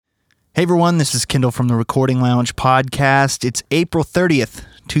Hey everyone, this is Kendall from the Recording Lounge podcast. It's April 30th,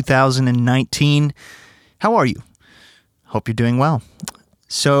 2019. How are you? Hope you're doing well.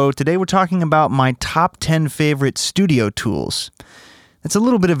 So today we're talking about my top 10 favorite studio tools. It's a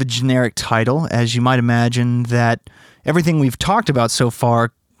little bit of a generic title, as you might imagine that everything we've talked about so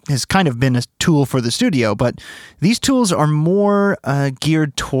far has kind of been a tool for the studio, but these tools are more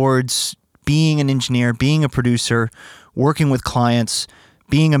geared towards being an engineer, being a producer, working with clients,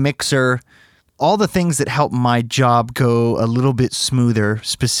 being a mixer, all the things that help my job go a little bit smoother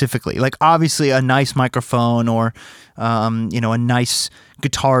specifically. Like obviously a nice microphone or, a nice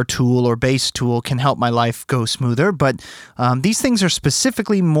guitar tool or bass tool can help my life go smoother. But these things are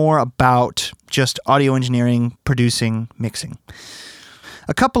specifically more about just audio engineering, producing, mixing.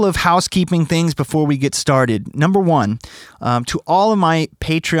 A couple of housekeeping things before we get started. Number one, to all of my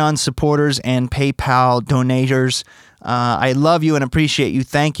Patreon supporters and PayPal donators, I love you and appreciate you.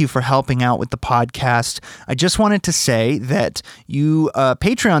 Thank you for helping out with the podcast. I just wanted to say that you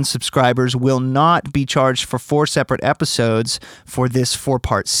Patreon subscribers will not be charged for 4 separate episodes for this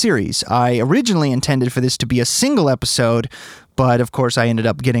 4-part series. I originally intended for this to be a single episode, but of course I ended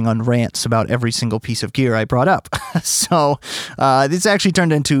up getting on rants about every single piece of gear I brought up. So this actually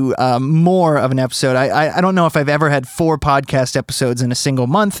turned into more of an episode. I don't know if I've ever had 4 podcast episodes in a single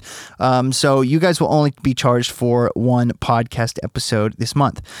month. So you guys will only be charged for 1 podcast episode this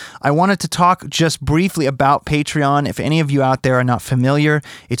month. I wanted to talk just briefly about Patreon. If any of you out there are not familiar,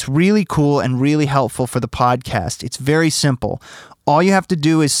 it's really cool and really helpful for the podcast. It's very simple. All you have to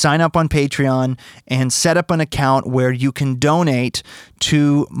do is sign up on Patreon and set up an account where you can donate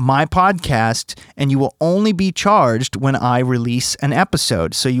to my podcast, and you will only be charged when I release an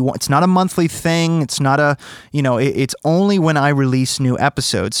episode. So it's not a monthly thing. It's not it's only when I release new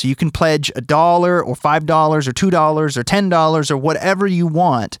episodes. So you can pledge $1 or $5 or $2 or $10 or whatever you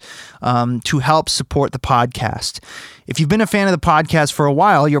want to help support the podcast. If you've been a fan of the podcast for a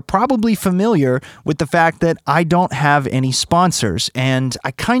while, you're probably familiar with the fact that I don't have any sponsors, and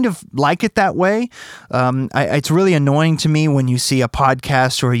I kind of like it that way. It's really annoying to me when you see a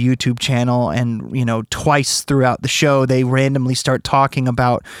podcast or a YouTube channel and, twice throughout the show, they randomly start talking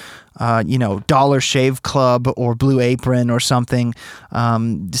about Dollar Shave Club or Blue Apron or something.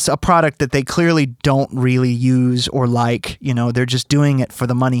 It's a product that they clearly don't really use or like. They're just doing it for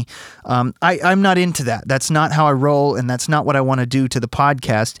the money. I'm not into that. That's not how I roll, and that's not what I want to do to the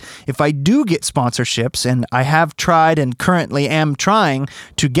podcast. If I do get sponsorships, and I have tried and currently am trying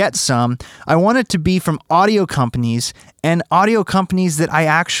to get some, I want it to be from audio companies and audio companies that I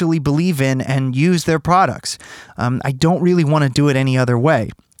actually believe in and use their products. I don't really want to do it any other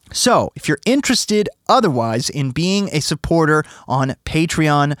way. So, if you're interested otherwise in being a supporter on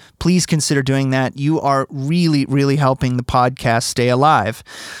Patreon, please consider doing that. You are really, really helping the podcast stay alive.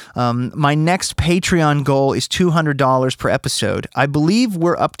 My next Patreon goal is $200 per episode. I believe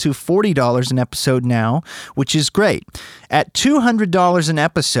we're up to $40 an episode now, which is great. At $200 an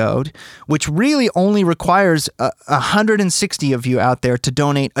episode, which really only requires 160 of you out there to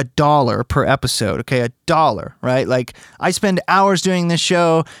donate $1 per episode, okay? $1, right? Like, I spend hours doing this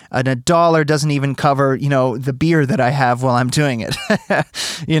show, and $1 doesn't even cover, the beer that I have while I'm doing it.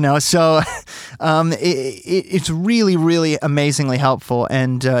 So it's really, really amazingly helpful.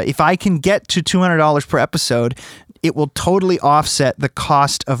 And if I can get to $200 per episode, it will totally offset the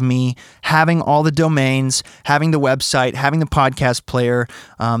cost of me having all the domains, having the website, having the podcast player,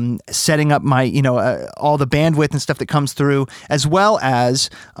 setting up my, all the bandwidth and stuff that comes through, as well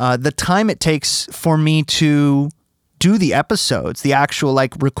as the time it takes for me to do the episodes, the actual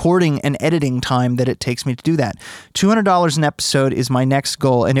recording and editing time that it takes me to do that. $200 an episode is my next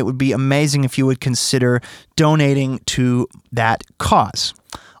goal, and it would be amazing if you would consider donating to that cause.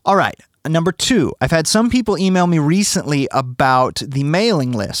 All right. Number 2, I've had some people email me recently about the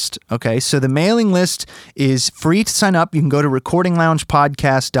mailing list. Okay, so the mailing list is free to sign up. You can go to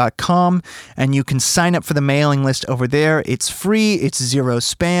recordingloungepodcast.com and you can sign up for the mailing list over there. It's free. It's zero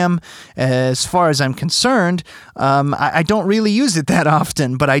spam. As far as I'm concerned, I don't really use it that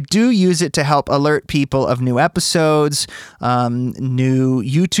often, but I do use it to help alert people of new episodes, new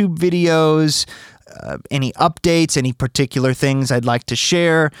YouTube videos, any updates, any particular things I'd like to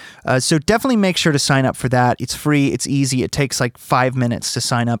share. So definitely make sure to sign up for that. It's free. It's easy. It takes 5 minutes to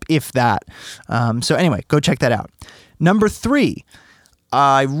sign up, if that. So anyway, go check that out. Number 3,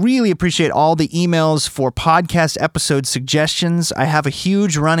 I really appreciate all the emails for podcast episode suggestions. I have a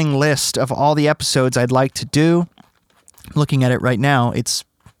huge running list of all the episodes I'd like to do. Looking at it right now, it's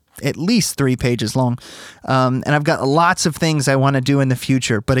at least 3 pages long. And I've got lots of things I want to do in the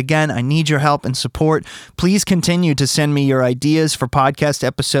future. But again, I need your help and support. Please continue to send me your ideas for podcast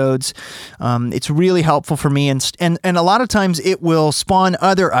episodes. It's really helpful for me. And a lot of times it will spawn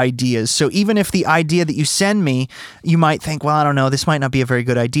other ideas. So even if the idea that you send me, you might think, well, I don't know, this might not be a very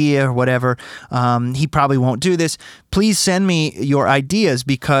good idea or whatever. He probably won't do this. Please send me your ideas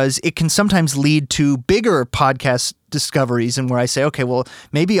because it can sometimes lead to bigger podcast discoveries and where I say, okay, well,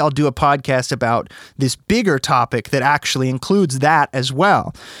 maybe I'll do a podcast about this bigger topic that actually includes that as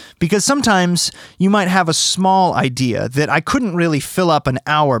well. Because sometimes you might have a small idea that I couldn't really fill up an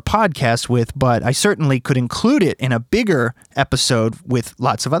hour podcast with, but I certainly could include it in a bigger episode with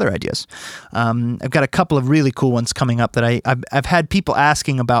lots of other ideas. I've got a couple of really cool ones coming up that I've had people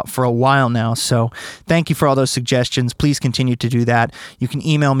asking about for a while now. So thank you for all those suggestions. Please continue to do that. You can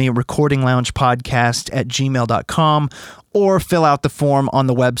email me recordingloungepodcast@gmail.com or fill out the form on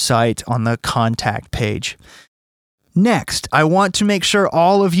the website on the contact page. Next, I want to make sure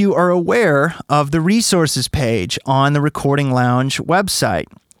all of you are aware of the resources page on the Recording Lounge website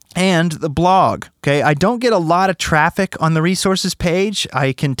and the blog. Okay, I don't get a lot of traffic on the resources page.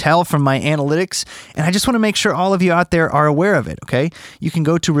 I can tell from my analytics, and I just want to make sure all of you out there are aware of it, okay? You can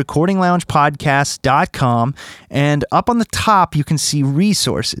go to recordingloungepodcast.com, and up on the top, you can see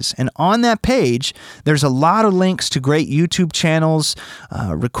resources. And on that page, there's a lot of links to great YouTube channels,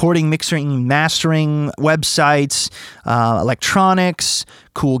 recording, mixing, mastering websites, electronics,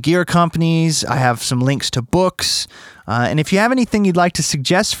 cool gear companies. I have some links to books. And if you have anything you'd like to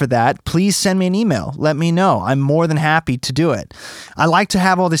suggest for that, please send me an email. Let me know. I'm more than happy to do it. I like to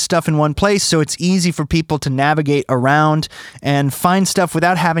have all this stuff in one place so it's easy for people to navigate around and find stuff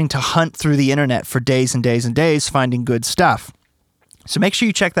without having to hunt through the internet for days and days and days finding good stuff. So make sure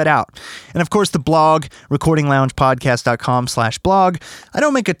you check that out. And of course, the blog, recordingloungepodcast.com/blog. I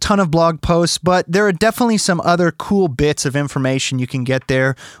don't make a ton of blog posts, but there are definitely some other cool bits of information you can get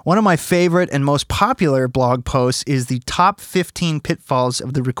there. One of my favorite and most popular blog posts is the top 15 pitfalls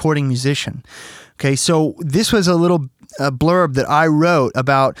of the recording musician. Okay, so this was a little blurb that I wrote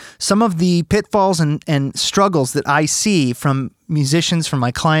about some of the pitfalls and struggles that I see from musicians, from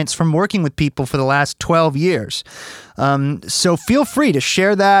my clients, from working with people for the last 12 years. So feel free to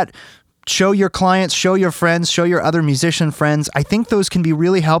share that. Show your clients, show your friends, show your other musician friends. I think those can be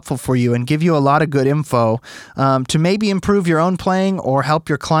really helpful for you and give you a lot of good info to maybe improve your own playing or help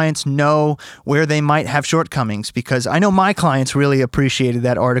your clients know where they might have shortcomings, because I know my clients really appreciated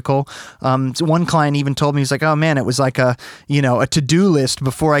that article. One client even told me, he's like, oh man, it was like a to-do list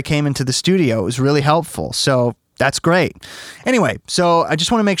before I came into the studio. It was really helpful. So that's great. Anyway, so I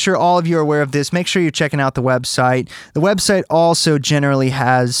just want to make sure all of you are aware of this. Make sure you're checking out the website. The website also generally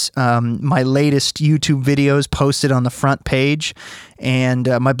has my latest YouTube videos posted on the front page, and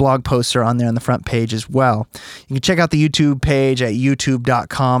my blog posts are on there on the front page as well. You can check out the YouTube page at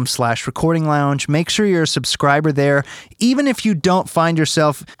youtube.com/recordinglounge. Make sure you're a subscriber there. Even if you don't find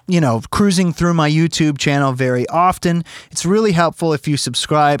yourself, cruising through my YouTube channel very often, it's really helpful if you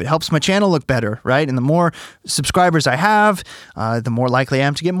subscribe. It helps my channel look better, right? And the more subscribers I have, the more likely I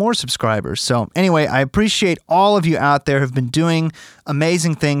am to get more subscribers. So anyway, I appreciate all of you out there who've been doing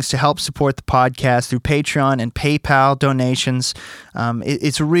amazing things to help support the podcast through Patreon and PayPal donations.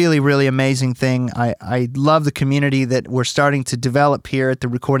 It's a really, really amazing thing. I love the community that we're starting to develop here at the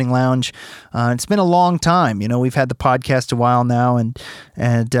Recording Lounge. It's been a long time. We've had the podcast a while now, and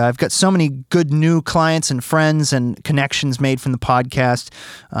I've got so many good new clients and friends and connections made from the podcast.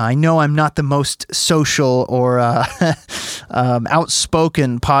 I know I'm not the most social or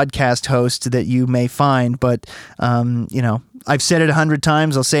outspoken podcast host that you may find, but I've said it 100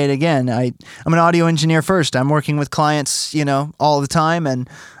 times. I'll say it again. I'm an audio engineer first. I'm working with clients, all the time. And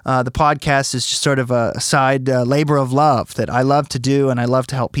the podcast is just sort of a side labor of love that I love to do. And I love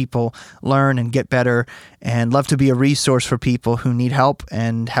to help people learn and get better, and love to be a resource for people who need help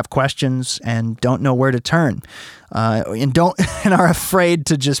and have questions and don't know where to turn. And are afraid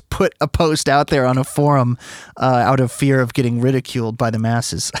to just put a post out there on a forum out of fear of getting ridiculed by the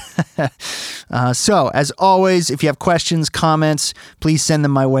masses. So, as always, if you have questions, comments, please send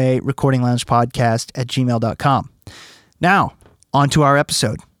them my way, recordingloungepodcast@gmail.com. Now, on to our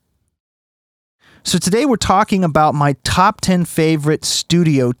episode. So today we're talking about my top 10 favorite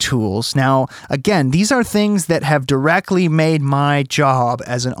studio tools. Now, again, these are things that have directly made my job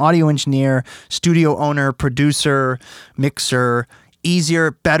as an audio engineer, studio owner, producer, mixer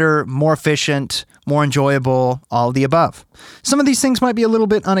easier, better, more efficient, more enjoyable, all of the above. Some of these things might be a little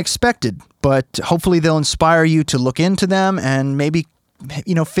bit unexpected, but hopefully they'll inspire you to look into them and maybe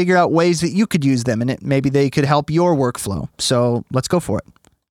figure out ways that you could use them, and maybe they could help your workflow. So let's go for it.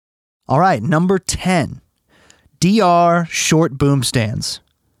 All right, number 10, DR short boom stands.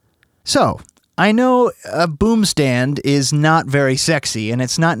 So, I know a boom stand is not very sexy, and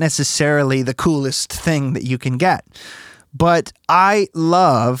it's not necessarily the coolest thing that you can get. But I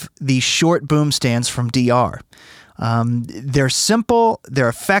love the short boom stands from DR. They're simple, they're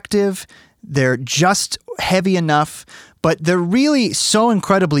effective, they're just heavy enough, but they're really so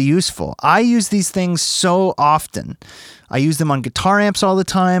incredibly useful. I use these things so often. I use them on guitar amps all the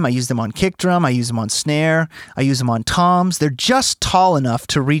time. I use them on kick drum. I use them on snare. I use them on toms. They're just tall enough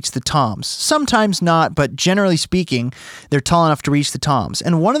to reach the toms. Sometimes not, but generally speaking, they're tall enough to reach the toms.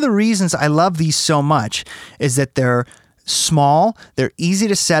 And one of the reasons I love these so much is that they're small, they're easy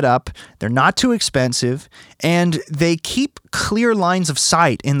to set up, they're not too expensive, and they keep clear lines of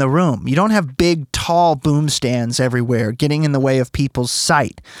sight in the room. You don't have big, tall boom stands everywhere getting in the way of people's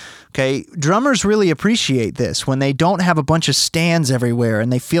sight. Okay, drummers really appreciate this when they don't have a bunch of stands everywhere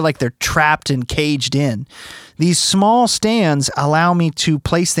and they feel like they're trapped and caged in. These small stands allow me to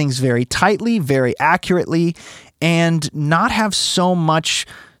place things very tightly, very accurately, and not have so much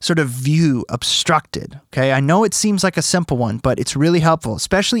sort of view obstructed. Okay, I know it seems like a simple one, but it's really helpful,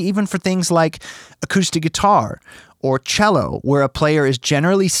 especially even for things like acoustic guitar or cello, where a player is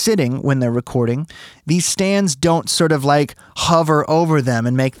generally sitting when they're recording. These stands don't sort of like hover over them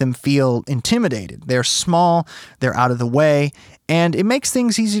and make them feel intimidated. They're small, they're out of the way, and it makes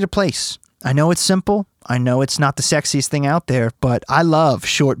things easy to place. I know it's simple, I know it's not the sexiest thing out there, but I love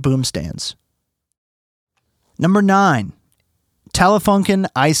short boom stands. Number 9, Telefunken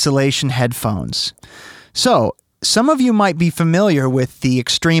isolation headphones. So, some of you might be familiar with the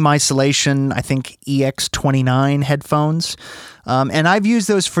Extreme Isolation, I think EX29 headphones, and I've used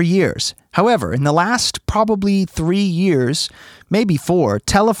those for years. However, in the last probably 3 years, maybe 4,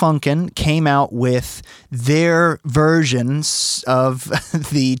 Telefunken came out with their versions of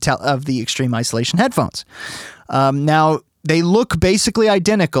the Extreme Isolation headphones. Now, they look basically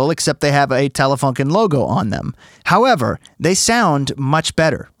identical, except they have a Telefunken logo on them. However, they sound much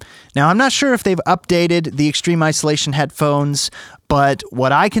better. Now, I'm not sure if they've updated the Extreme Isolation headphones, but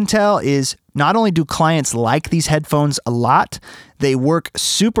what I can tell is not only do clients like these headphones a lot, they work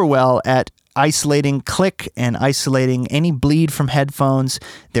super well at isolating click and isolating any bleed from headphones.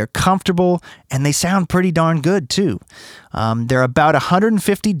 They're comfortable and they sound pretty darn good too. They're about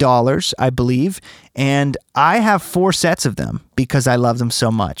 $150, I believe, and I have 4 sets of them because I love them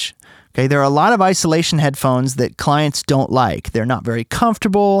so much. Okay, there are a lot of isolation headphones that clients don't like. They're not very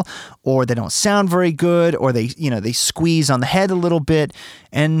comfortable, or they don't sound very good, or they squeeze on the head a little bit,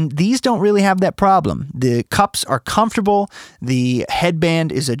 and these don't really have that problem. The cups are comfortable, the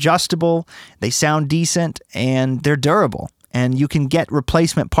headband is adjustable, they sound decent, and they're durable. And you can get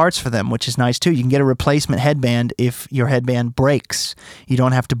replacement parts for them, which is nice too. You can get a replacement headband if your headband breaks. You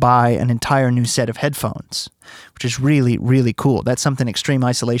don't have to buy an entire new set of headphones, which is really, really cool. That's something Extreme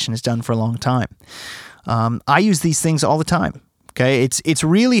Isolation has done for a long time. I use these things all the time. Okay, it's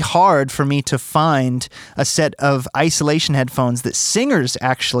really hard for me to find a set of isolation headphones that singers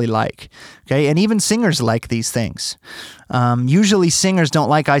actually like. Okay, and even singers like these things. Usually singers don't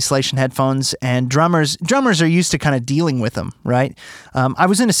like isolation headphones, and drummers are used to kind of dealing with them, right? I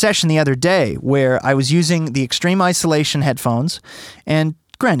was in a session the other day where I was using the Extreme Isolation headphones, and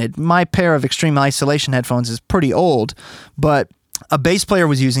granted, my pair of Extreme Isolation headphones is pretty old, but a bass player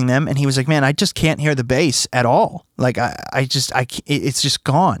was using them, and he was like, "Man, I just can't hear the bass at all. Like, it's just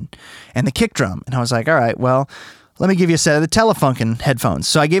gone." And the kick drum, and I was like, "All right, well, let me give you a set of the Telefunken headphones."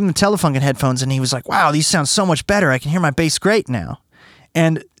 So I gave him the Telefunken headphones, and he was like, "Wow, these sound so much better. I can hear my bass great now."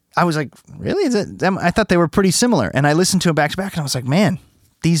 And I was like, "Really? I thought they were pretty similar." And I listened to them back to back, and I was like, "Man,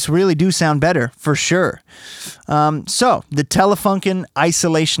 these really do sound better for sure." So the Telefunken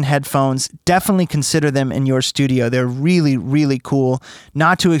isolation headphones, definitely consider them in your studio. They're really, really cool,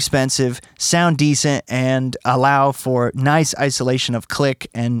 not too expensive, sound decent, and allow for nice isolation of click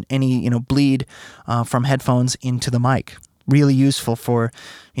and any bleed from headphones into the mic. Really useful for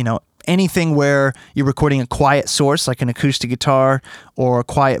anything where you're recording a quiet source like an acoustic guitar or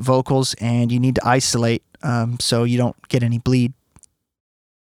quiet vocals, and you need to isolate so you don't get any bleed.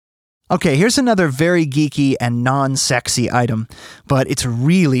 Okay, here's another very geeky and non-sexy item, but it's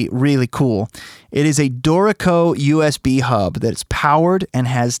really, really cool. It is a Dorico USB hub that's powered and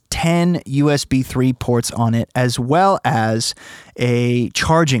has 10 USB 3 ports on it, as well as a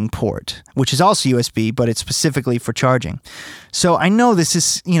charging port, which is also USB, but it's specifically for charging. So I know this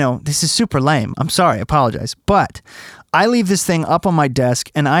is super lame. I'm sorry, I apologize. But I leave this thing up on my desk,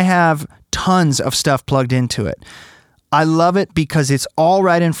 and I have tons of stuff plugged into it. I love it because it's all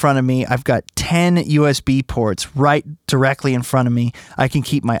right in front of me. I've got 10 USB ports right directly in front of me. I can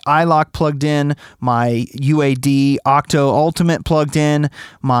keep my iLock plugged in, my UAD Octo Ultimate plugged in,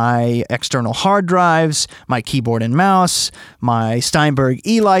 my external hard drives, my keyboard and mouse, my Steinberg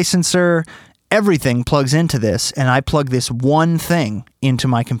e-licenser. Everything plugs into this, and I plug this one thing into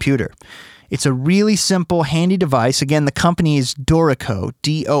my computer. It's a really simple, handy device. Again, the company is Dorico,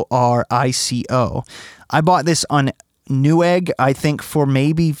 Dorico. I bought this on Newegg, I think, for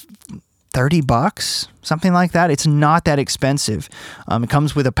maybe $30, something like that. It's not that expensive. It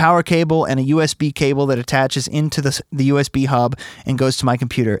comes with a power cable and a USB cable that attaches into the USB hub and goes to my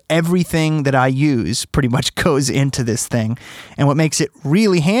computer. Everything that I use pretty much goes into this thing. And what makes it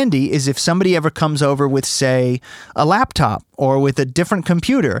really handy is if somebody ever comes over with, say, a laptop or with a different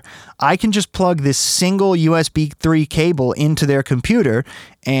computer, I can just plug this single USB 3 cable into their computer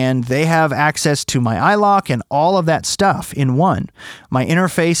and they have access to my iLock and all of that stuff in one. My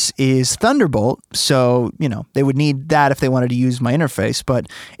interface is Thunderbolt, so, they would need that if they wanted to use my interface, but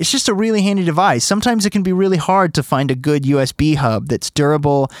it's just a really handy device. Sometimes it can be really hard to find a good USB hub that's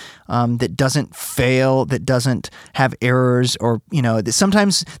durable, that doesn't fail, that doesn't have errors, or,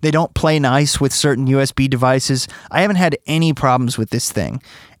 sometimes they don't play nice with certain USB devices. I haven't had any problems with this thing.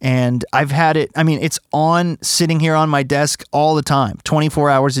 And I've had it, it's sitting here on my desk all the time, 24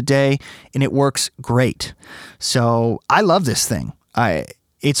 hours a day, and it works great. So I love this thing.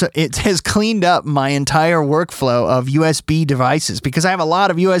 It has cleaned up my entire workflow of USB devices because I have a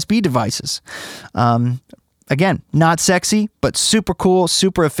lot of USB devices. Again, not sexy, but super cool,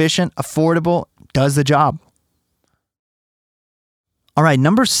 super efficient, affordable, does the job. All right,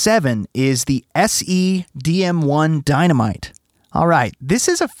 number 7 is the SE DM1 Dynamite. All right, this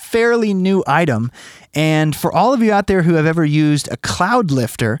is a fairly new item, and for all of you out there who have ever used a cloud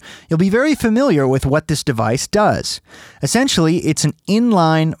lifter, you'll be very familiar with what this device does. Essentially, it's an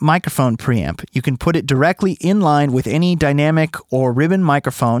inline microphone preamp. You can put it directly in line with any dynamic or ribbon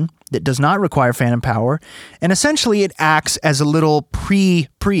microphone that does not require phantom power, and essentially it acts as a little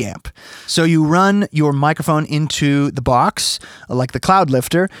preamp. So you run your microphone into the box, like the cloud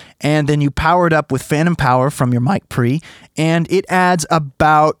lifter, and then you power it up with phantom power from your mic pre, and it adds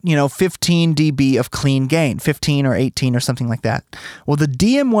about 15 dB of clean gain, 15 or 18 or something like that. Well, the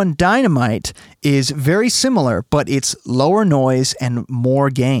DM1 Dynamite is very similar, but it's lower noise and more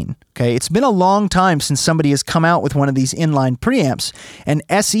gain. Okay, it's been a long time since somebody has come out with one of these inline preamps, and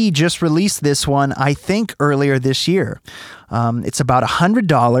SE just released this one, I think, earlier this year. It's about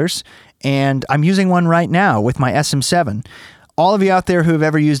 $100, and I'm using one right now with my SM7. All of you out there who have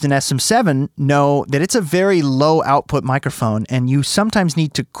ever used an SM7 know that it's a very low output microphone, and you sometimes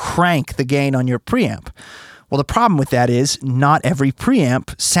need to crank the gain on your preamp. Well, the problem with that is not every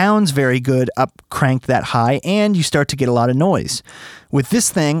preamp sounds very good up cranked that high, and you start to get a lot of noise. With this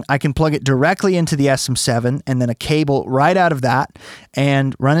thing, I can plug it directly into the SM7 and then a cable right out of that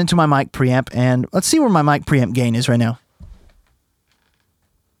and run into my mic preamp. And let's see where my mic preamp gain is right now.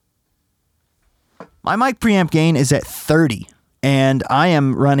 My mic preamp gain is at 30. And I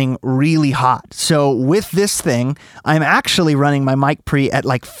am running really hot. So with this thing, I'm actually running my mic pre at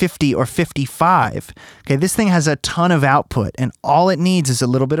like 50 or 55. Okay, this thing has a ton of output, and all it needs is a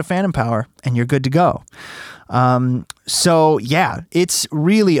little bit of phantom power, and you're good to go. So yeah, it's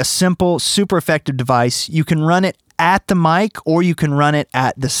really a simple, super effective device. You can run it at the mic, or you can run it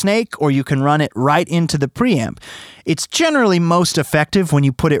at the snake, or you can run it right into the preamp. It's generally most effective when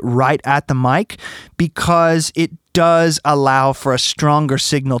you put it right at the mic because it does allow for a stronger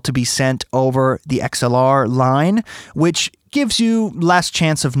signal to be sent over the XLR line, which gives you less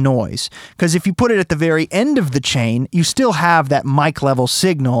chance of noise. Because if you put it at the very end of the chain, you still have that mic level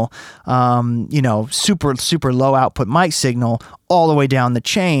signal, super low output mic signal all the way down the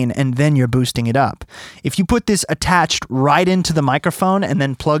chain, and then you're boosting it up. If you put this attached right into the microphone and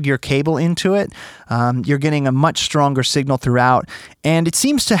then plug your cable into it, you're getting a much stronger signal throughout, and it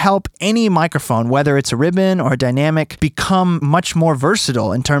seems to help any microphone, whether it's a ribbon or a dynamic, become much more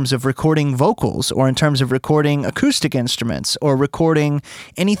versatile in terms of recording vocals or in terms of recording acoustic instruments or recording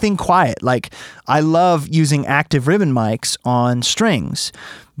anything quiet. Like, I love using active ribbon mics on strings,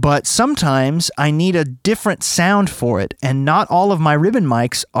 but sometimes I need a different sound for it, and not all of my ribbon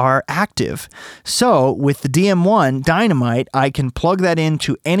mics are active. So with the DM1 Dynamite, I can plug that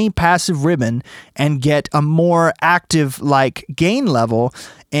into any passive ribbon and get a more active gain level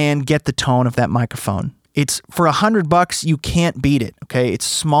and get the tone of that microphone. It's for $100, you can't beat it. Okay, it's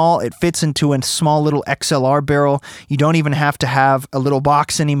small. It fits into a small little XLR barrel. You don't even have to have a little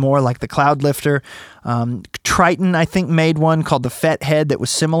box anymore like the Cloud Lifter. Triton, I think, made one called the Fet Head that was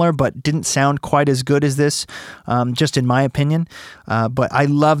similar, but didn't sound quite as good as this, just in my opinion. But I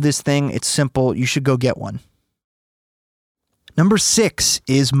love this thing. It's simple. You should go get one. Number 6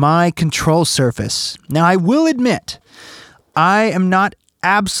 is my control surface. Now, I will admit, I am not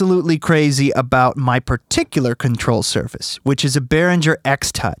absolutely crazy about my particular control surface, which is a Behringer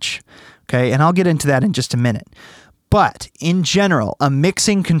X-Touch. Okay, and I'll get into that in just a minute. But in general, a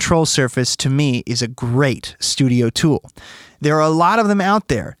mixing control surface to me is a great studio tool. There are a lot of them out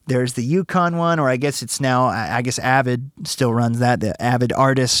there. There's the Yukon one, or I guess it's now, I guess Avid still runs that, the Avid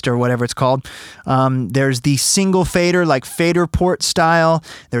Artist or whatever it's called. There's the single fader, like fader port style.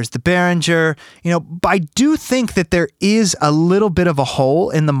 There's the Behringer. I do think that there is a little bit of a hole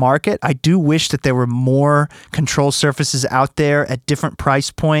in the market. I do wish that there were more control surfaces out there at different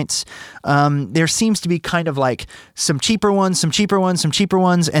price points. There seems to be kind of like some cheaper ones,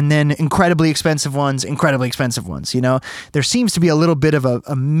 and then incredibly expensive ones. There seems to be a little bit of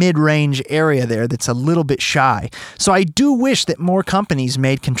a mid-range area there that's a little bit shy. So I do wish that more companies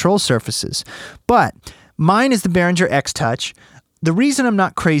made control surfaces. But mine is the Behringer X-Touch. The reason I'm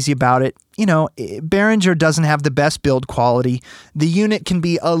not crazy about it, Behringer doesn't have the best build quality. The unit can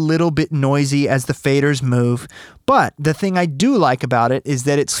be a little bit noisy as the faders move. But the thing I do like about it is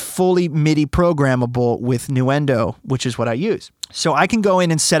that it's fully MIDI programmable with Nuendo, which is what I use. So I can go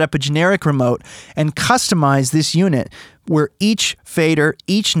in and set up a generic remote and customize this unit where each fader,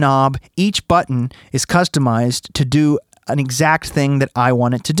 each knob, each button is customized to do an exact thing that I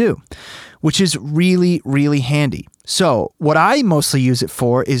want it to do, which is really, really handy. So what I mostly use it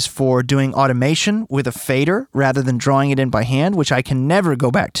for is for doing automation with a fader rather than drawing it in by hand, which I can never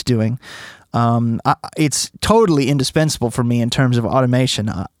go back to doing. It's totally indispensable for me in terms of automation.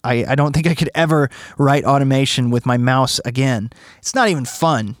 I don't think I could ever write automation with my mouse again. It's not even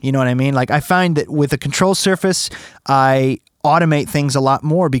fun. You know what I mean? Like, I find that with a control surface, I automate things a lot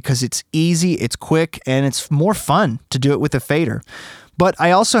more because it's easy, it's quick, and it's more fun to do it with a fader. But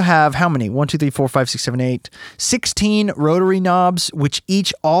I also have, how many? 1, 2, 3, 4, 5, 6, 7, 8, 16 rotary knobs, which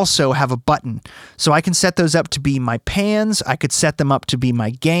each also have a button. So I can set those up to be my pans. I could set them up to be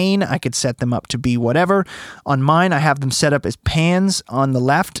my gain. I could set them up to be whatever. On mine, I have them set up as pans on the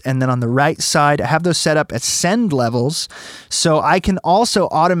left, and then on the right side, I have those set up as send levels. So I can also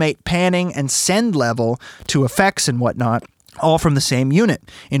automate panning and send level to effects and whatnot, all from the same unit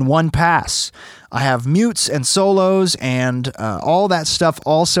in one pass. I have mutes and solos and all that stuff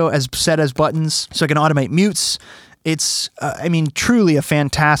also as set as buttons, so I can automate mutes. It's, truly a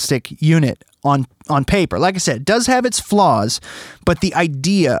fantastic unit on paper. Like I said, it does have its flaws, but the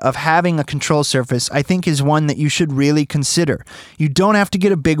idea of having a control surface, I think, is one that you should really consider. You don't have to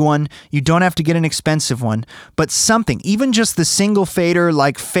get a big one. You don't have to get an expensive one, but something, even just the single fader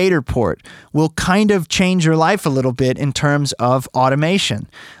like fader port, will kind of change your life a little bit in terms of automation.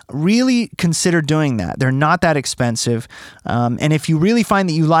 Really consider doing that. They're not that expensive. And if you really find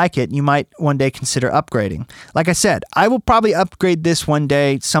that you like it, you might one day consider upgrading. Like I said, I will probably upgrade this one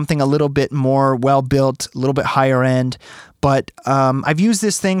day, something a little bit more well-built, a little bit higher end. But I've used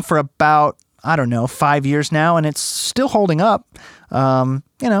this thing for about, 5 years now, and it's still holding up.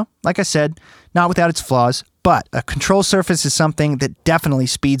 Like I said, not without its flaws. But a control surface is something that definitely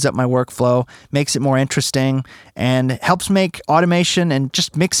speeds up my workflow, makes it more interesting, and helps make automation and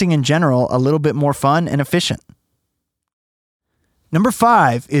just mixing in general a little bit more fun and efficient. Number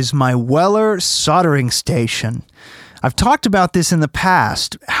 5 is my Weller soldering station. I've talked about this in the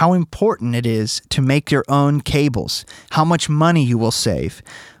past, how important it is to make your own cables, how much money you will save.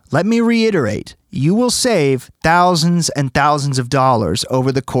 Let me reiterate, you will save thousands and thousands of dollars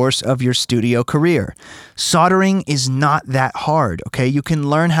over the course of your studio career. Soldering is not that hard, okay? You can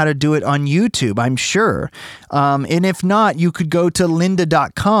learn how to do it on YouTube, I'm sure. And if not, you could go to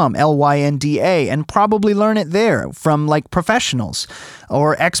lynda.com, Lynda, and probably learn it there from like professionals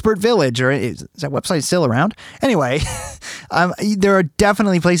or Expert Village, or is that website still around? Anyway, there are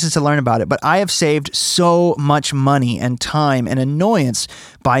definitely places to learn about it, but I have saved so much money and time and annoyance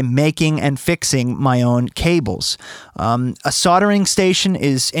by making and fixing my own cables. A soldering station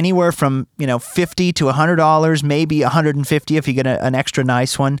is anywhere from $50 to $100, maybe $150 if you get an extra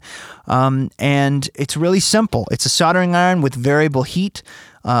nice one. And it's really simple. It's a soldering iron with variable heat,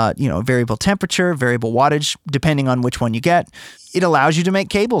 variable temperature, variable wattage, depending on which one you get. It allows you to make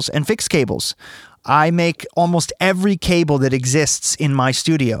cables and fix cables. I make almost every cable that exists in my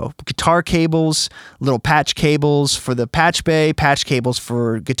studio. Guitar cables, little patch cables for the patch bay, patch cables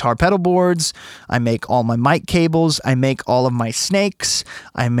for guitar pedal boards. I make all my mic cables. I make all of my snakes.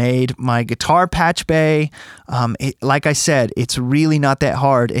 I made my guitar patch bay. Like I said, it's really not that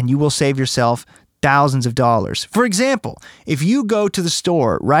hard, and you will save yourself thousands of dollars. For example, if you go to the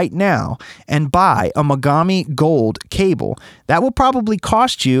store right now and buy a Mogami Gold cable, that will probably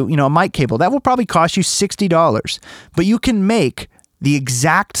cost you, a mic cable, that will probably cost you $60. But you can make the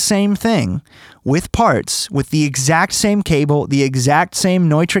exact same thing with parts, with the exact same cable, the exact same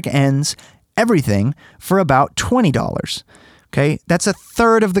Neutrik ends, everything for about $20. Okay, that's a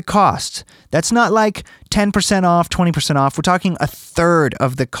third of the cost. That's not like 10% off, 20% off. We're talking a third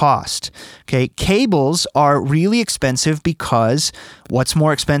of the cost. Okay, cables are really expensive because what's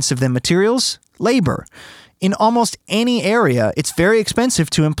more expensive than materials? Labor. In almost any area, it's very expensive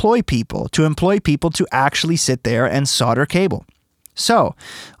to employ people to actually sit there and solder cable. So,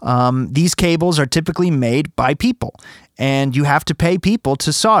 these cables are typically made by people, and you have to pay people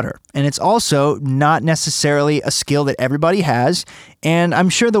to solder. And it's also not necessarily a skill that everybody has, and I'm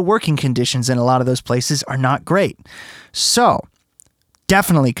sure the working conditions in a lot of those places are not great. So,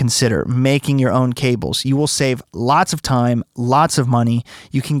 definitely consider making your own cables. You will save lots of time, lots of money.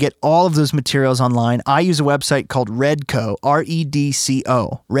 You can get all of those materials online. I use a website called Redco,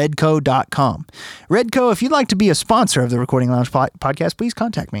 R-E-D-C-O, redco.com. Redco, if you'd like to be a sponsor of the Recording Lounge podcast, please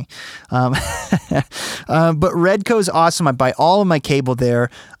contact me. But Redco is awesome. I buy all of my cable there.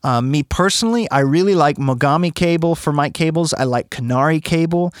 Me personally, I really like Mogami cable for mic cables. I like Canary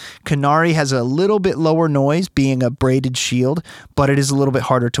cable. Canary has a little bit lower noise, being a braided shield, but it is a little bit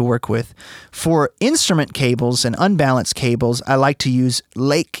harder to work with. For instrument cables and unbalanced cables, I like to use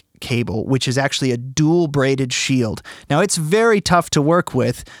Lake cable, which is actually a dual braided shield. Now, it's very tough to work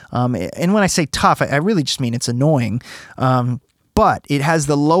with, and when I say tough, I really just mean it's annoying. But it has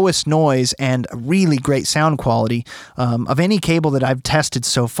the lowest noise and really great sound quality of any cable that I've tested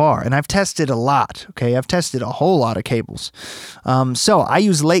so far. And I've tested a lot, okay? I've tested a whole lot of cables. So I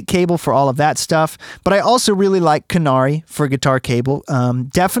use Lake cable for all of that stuff, but I also really like Canary for guitar cable.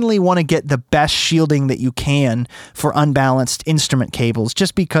 Definitely want to get the best shielding that you can for unbalanced instrument cables,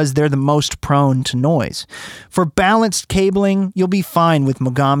 just because they're the most prone to noise. For balanced cabling, you'll be fine with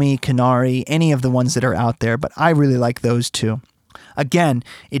Mogami, Canary, any of the ones that are out there, but I really like those too. Again,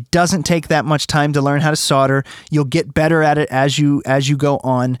 it doesn't take that much time to learn how to solder. You'll get better at it as you go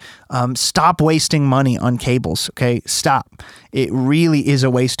on. Stop wasting money on cables, okay? Stop. It really is a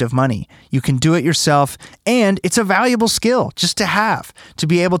waste of money. You can do it yourself, and it's a valuable skill just to have, to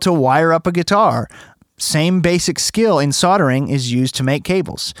be able to wire up a guitar. Same basic skill in soldering is used to make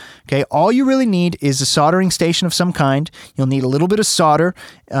cables. Okay, all you really need is a soldering station of some kind. You'll need a little bit of solder,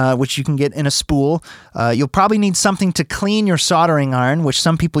 which you can get in a spool. You'll probably need something to clean your soldering iron, which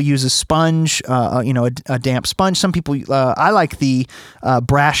some people use a sponge, a damp sponge. Some people, I like the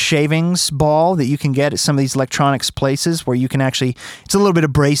brass shavings ball that you can get at some of these electronics places where you can actually, it's a little bit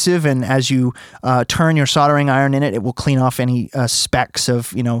abrasive, and as you turn your soldering iron in it, it will clean off any specks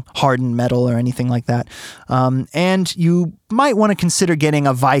of, hardened metal or anything like that. And you might want to consider getting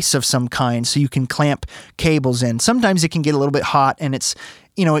a vise of some kind so you can clamp cables in. Sometimes it can get a little bit hot, and it's,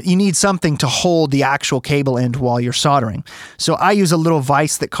 you need something to hold the actual cable end while you're soldering. So I use a little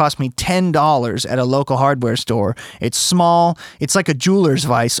vise that cost me $10 at a local hardware store. It's small. It's like a jeweler's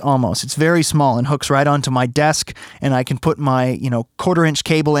vise almost. It's very small and hooks right onto my desk, and I can put my, 1/4-inch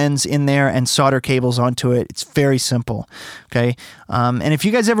cable ends in there and solder cables onto it. It's very simple. Okay. And if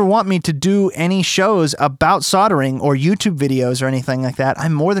you guys ever want me to do any shows about soldering or YouTube videos or anything like that,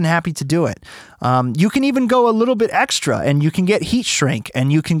 I'm more than happy to do it. You can even go a little bit extra, and you can get heat shrink,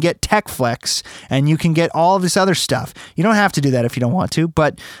 and you can get tech flex, and you can get all of this other stuff. You don't have to do that if you don't want to,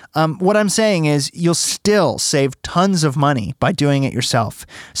 but what I'm saying is you'll still save tons of money by doing it yourself,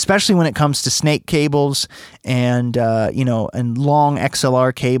 especially when it comes to snake cables and and long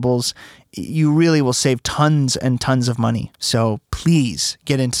XLR cables. You really will save tons and tons of money. So please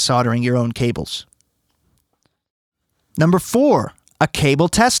get into soldering your own cables. Number 4, a cable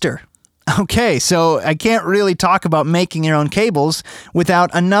tester. Okay, so I can't really talk about making your own cables without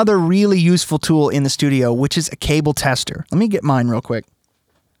another really useful tool in the studio, which is a cable tester. Let me get mine real quick.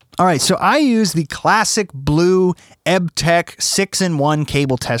 All right, so I use the classic blue EBTech 6-in-1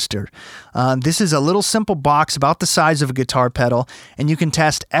 cable tester. This is a little simple box about the size of a guitar pedal, and you can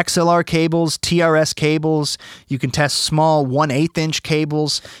test XLR cables, TRS cables, you can test small 1/8-inch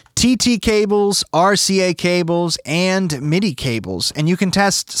cables, TT cables, RCA cables, and MIDI cables. And you can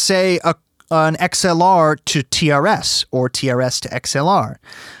test, say, an XLR to TRS or TRS to XLR.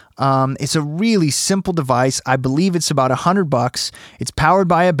 It's a really simple device. I believe it's about $100. It's powered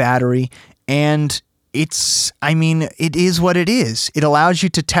by a battery, and it is what it is. It allows you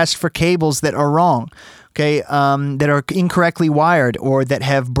to test for cables that are wrong, okay, that are incorrectly wired or that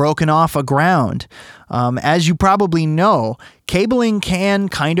have broken off a ground. As you probably know, cabling can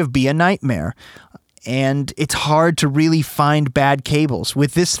kind of be a nightmare, and it's hard to really find bad cables.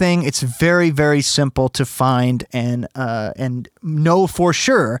 With this thing, it's very, very simple to find and know for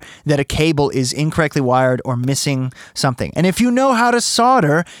sure that a cable is incorrectly wired or missing something. And if you know how to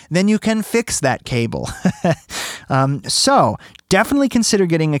solder, then you can fix that cable. So definitely consider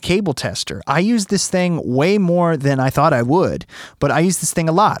getting a cable tester. I use this thing way more than I thought I would, but I use this thing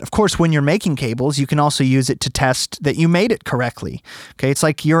a lot. Of course, when you're making cables, you can also use it to test that you made it correctly. Okay, it's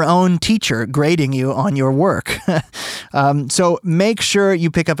like your own teacher grading you on your work. So make sure you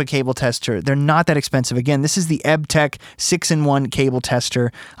pick up a cable tester. They're not that expensive. Again, this is the EBTech 6-in-1 cable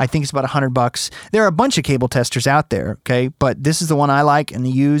tester. I think it's about $100. There are a bunch of cable testers out there, okay, but this is the one I like and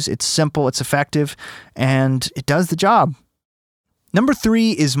use. It's simple, it's effective, and it does the job. Number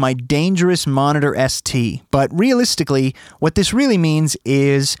 3 is my Dangerous Monitor ST, but realistically, what this really means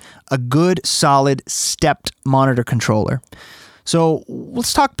is a good, solid, stepped monitor controller. So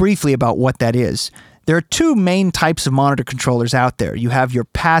let's talk briefly about what that is. There are 2 main types of monitor controllers out there. You have your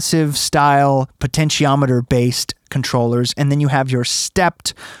passive style potentiometer-based controllers, and then you have your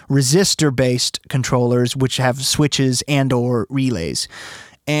stepped resistor-based controllers, which have switches and or relays.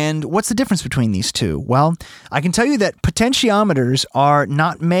 And what's the difference between these two? Well, I can tell you that potentiometers are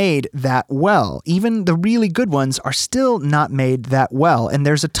not made that well. Even the really good ones are still not made that well, and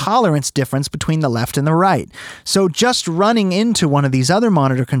there's a tolerance difference between the left and the right. So just running into one of these other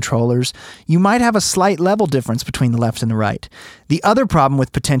monitor controllers, you might have a slight level difference between the left and the right. The other problem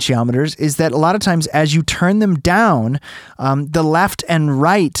with potentiometers is that a lot of times as you turn them down, the left and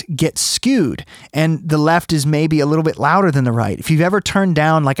right get skewed, and the left is maybe a little bit louder than the right. If you've ever turned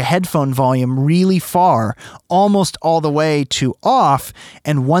down like a headphone volume really far, almost all the way to off,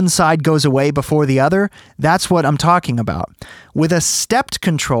 and one side goes away before the other, that's what I'm talking about. With a stepped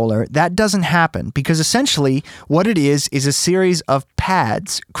controller, that doesn't happen because essentially what it is a series of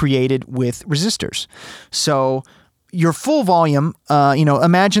pads created with resistors. So your full volume,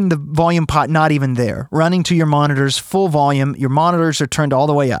 imagine the volume pot not even there, running to your monitors full volume, your monitors are turned all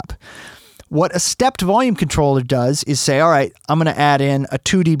the way up. What a stepped volume controller does is say, all right, I'm going to add in a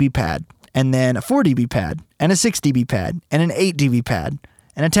 2 dB pad, and then a 4 dB pad, and a 6 dB pad, and an 8 dB pad,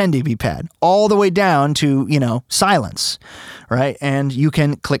 and a 10 dB pad, all the way down to, silence, right? And you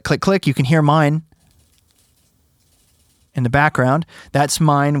can click, click, click. You can hear mine in the background. That's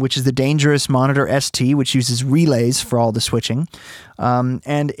mine, which is the Dangerous Monitor ST, which uses relays for all the switching.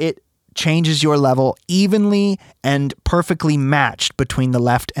 And it changes your level evenly and perfectly matched between the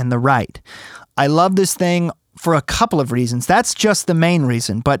left and the right. I love this thing for a couple of reasons. That's just the main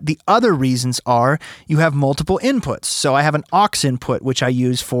reason, but the other reasons are you have multiple inputs. So I have an aux input, which I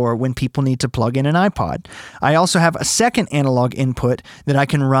use for when people need to plug in an iPod. I also have a second analog input that I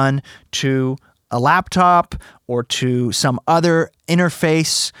can run to a laptop or to some other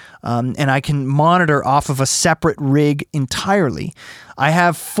interface, and I can monitor off of a separate rig entirely. I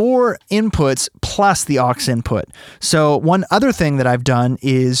have 4 inputs plus the aux input. So one other thing that I've done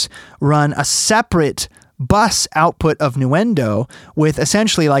is run a separate bus output of Nuendo with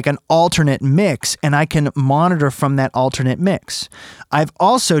essentially like an alternate mix, and I can monitor from that alternate mix. I've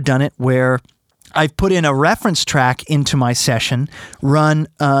also done it where I've put in a reference track into my session, run,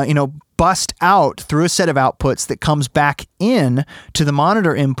 bust out through a set of outputs that comes back in to the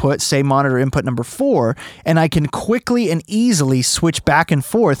monitor input, say monitor input number 4, and I can quickly and easily switch back and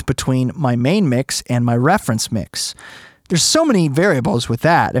forth between my main mix and my reference mix. There's so many variables with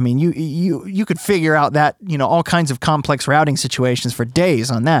that. I mean, you could figure out that, all kinds of complex routing situations for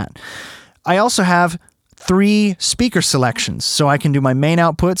days on that. I also have 3 speaker selections. So I can do my main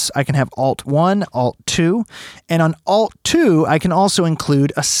outputs. I can have Alt 1, Alt 2, and on Alt 2, I can also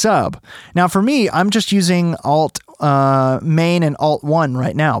include a sub. Now for me, I'm just using Alt main and Alt 1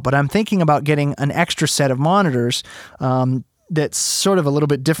 right now, but I'm thinking about getting an extra set of monitors that's sort of a little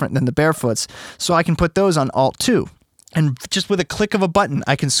bit different than the Barefoots, so I can put those on Alt 2. And just with a click of a button,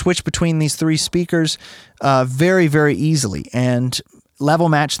 I can switch between these 3 speakers very, very easily and level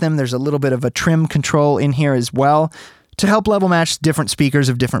match them. There's a little bit of a trim control in here as well to help level match different speakers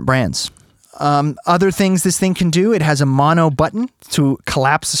of different brands. Other things this thing can do, it has a mono button to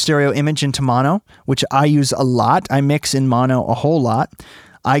collapse the stereo image into mono, which I use a lot. I mix in mono a whole lot.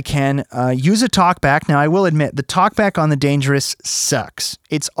 I can use a talkback. Now, I will admit, the talkback on the Dangerous sucks.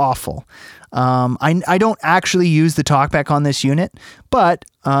 It's awful. I don't actually use the TalkBack on this unit, but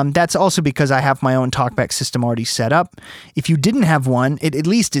that's also because I have my own TalkBack system already set up. If you didn't have one, it at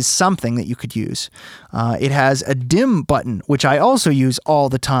least is something that you could use. It has a dim button, which I also use all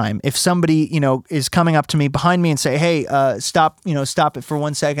the time. If somebody, is coming up to me behind me and say, hey, stop it for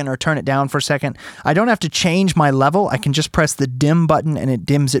 1 second or turn it down for a second, I don't have to change my level. I can just press the dim button and it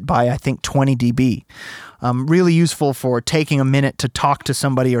dims it by, I think, 20 dB. Really useful for taking a minute to talk to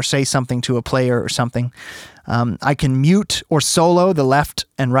somebody or say something to a player or something. I can mute or solo the left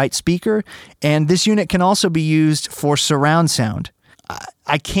and right speaker, and this unit can also be used for surround sound.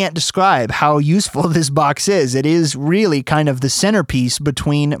 I can't describe how useful this box is. It is really kind of the centerpiece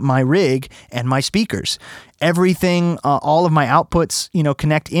between my rig and my speakers. Everything, all of my outputs,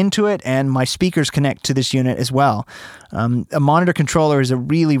 connect into it, and my speakers connect to this unit as well. A monitor controller is a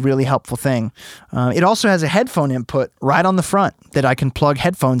really, really helpful thing. It also has a headphone input right on the front that I can plug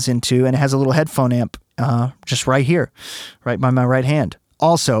headphones into, and it has a little headphone amp just right here, right by my right hand.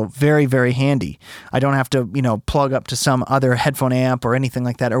 Also, very, very handy. I don't have to, plug up to some other headphone amp or anything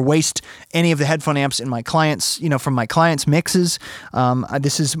like that, or waste any of the headphone amps in my clients, from my clients' mixes.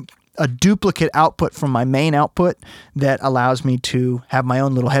 This is a duplicate output from my main output that allows me to have my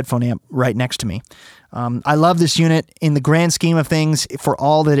own little headphone amp right next to me. I love this unit. In the grand scheme of things, for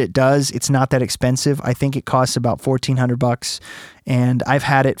all that it does, it's not that expensive. I think it costs about $1,400, and I've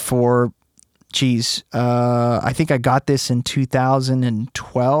had it for I think I got this in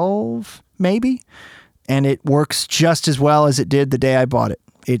 2012, maybe, and it works just as well as it did the day I bought it.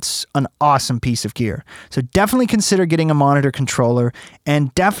 It's an awesome piece of gear. So definitely consider getting a monitor controller,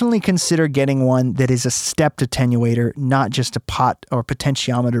 and definitely consider getting one that is a stepped attenuator, not just a pot or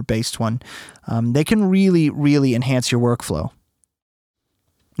potentiometer based one. They can really, really enhance your workflow.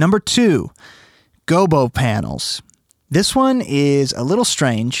 Number 2, gobo panels. This one is a little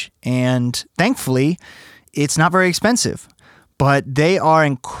strange, and thankfully, it's not very expensive, but they are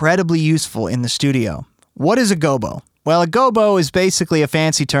incredibly useful in the studio. What is a gobo? Well, a gobo is basically a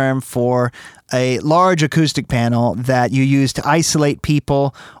fancy term for a large acoustic panel that you use to isolate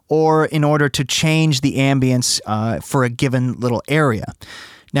people or in order to change the ambience for a given little area.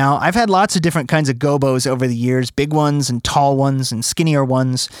 Now, I've had lots of different kinds of gobos over the years, big ones and tall ones and skinnier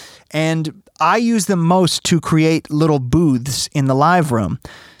ones, and I use them most to create little booths in the live room.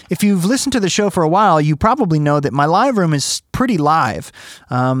 If you've listened to the show for a while, you probably know that my live room is pretty live.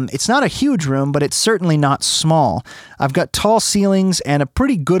 It's not a huge room, but it's certainly not small. I've got tall ceilings and a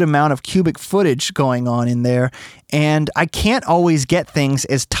pretty good amount of cubic footage going on in there, and I can't always get things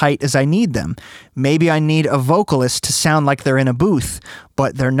as tight as I need them. Maybe I need a vocalist to sound like they're in a booth,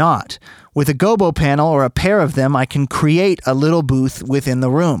 but they're not. With a gobo panel or a pair of them, I can create a little booth within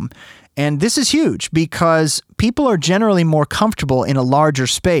the room. And this is huge because people are generally more comfortable in a larger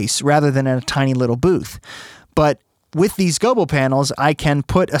space rather than in a tiny little booth. But with these gobo panels, I can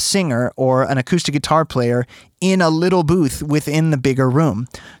put a singer or an acoustic guitar player in a little booth within the bigger room.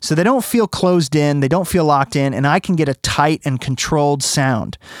 So they don't feel closed in, they don't feel locked in, and I can get a tight and controlled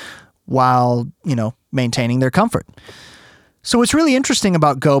sound while, maintaining their comfort. So what's really interesting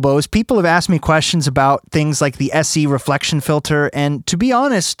about gobos, people have asked me questions about things like the SE reflection filter, and to be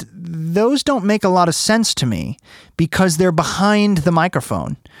honest, those don't make a lot of sense to me because they're behind the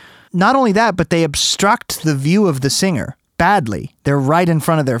microphone. Not only that, but they obstruct the view of the singer badly. They're right in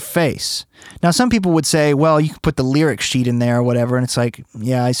front of their face. Now, some people would say, well, you can put the lyric sheet in there or whatever, and it's like,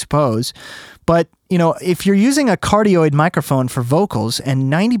 yeah, I suppose. But, if you're using a cardioid microphone for vocals,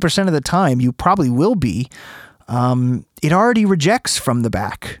 and 90% of the time you probably will be, it already rejects from the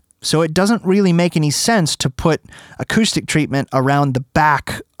back. So it doesn't really make any sense to put acoustic treatment around the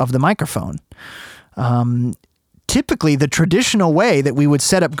back of the microphone. Typically, the traditional way that we would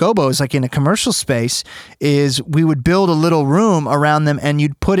set up gobos, like in a commercial space, is we would build a little room around them and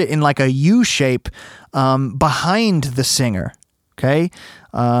you'd put it in like a U shape behind the singer. Okay?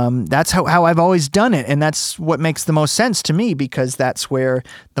 That's how I've always done it. And that's what makes the most sense to me because that's where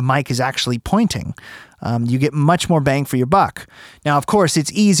the mic is actually pointing. You get much more bang for your buck. Now, of course,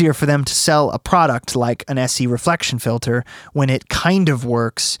 it's easier for them to sell a product like an SE reflection filter when it kind of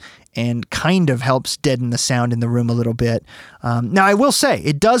works and kind of helps deaden the sound in the room a little bit. Now, I will say,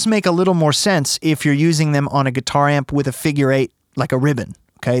 it does make a little more sense if you're using them on a guitar amp with a figure 8, like a ribbon.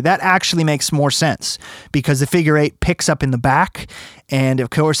 Okay, that actually makes more sense because the figure 8 picks up in the back. And of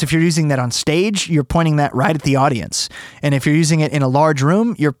course, if you're using that on stage, you're pointing that right at the audience. And if you're using it in a large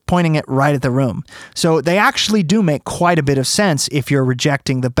room, you're pointing it right at the room. So they actually do make quite a bit of sense if you're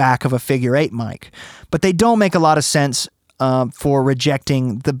rejecting the back of a figure 8 mic. But they don't make a lot of sense for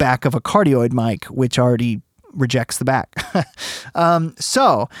rejecting the back of a cardioid mic, which already rejects the back.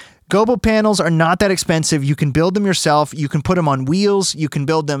 So Gobo panels are not that expensive. You can build them yourself. You can put them on wheels. You can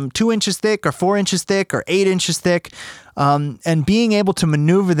build them 2 inches thick or 4 inches thick or 8 inches thick. And being able to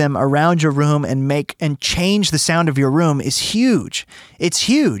maneuver them around your room and change the sound of your room is huge. It's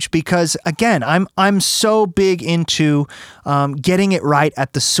huge because, again, I'm so big into getting it right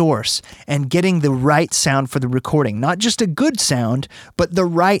at the source and getting the right sound for the recording. Not just a good sound, but the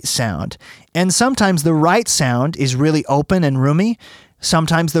right sound. And sometimes the right sound is really open and roomy.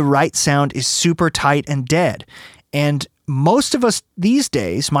 Sometimes the right sound is super tight and dead. And most of us these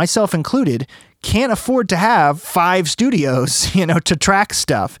days, myself included, can't afford to have 5 studios, to track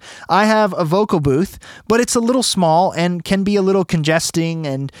stuff. I have a vocal booth, but it's a little small and can be a little congesting,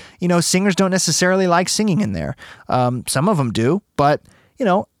 and, singers don't necessarily like singing in there. Some of them do, but,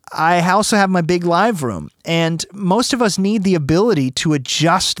 I also have my big live room, and most of us need the ability to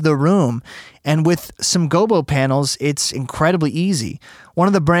adjust the room. And with some Gobo panels, it's incredibly easy. One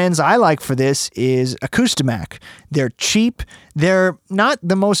of the brands I like for this is Acoustimac. They're cheap. They're not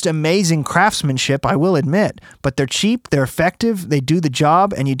the most amazing craftsmanship, I will admit, but they're cheap, they're effective, they do the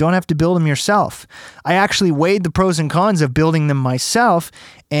job, and you don't have to build them yourself. I actually weighed the pros and cons of building them myself,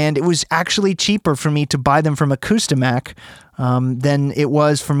 and it was actually cheaper for me to buy them from Acoustimac than it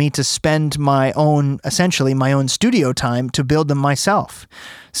was for me to spend essentially my own studio time to build them myself.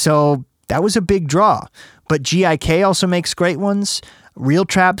 So that was a big draw. But GIK also makes great ones. Real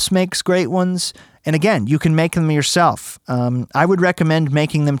Traps makes great ones. And again, you can make them yourself. I would recommend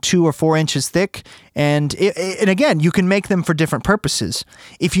making them 2 or 4 inches thick. And again, you can make them for different purposes.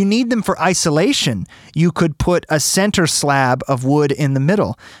 If you need them for isolation, you could put a center slab of wood in the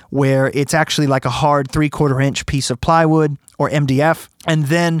middle where it's actually like a hard 3/4 inch piece of plywood or MDF. And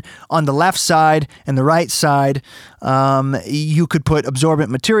then on the left side and the right side, you could put absorbent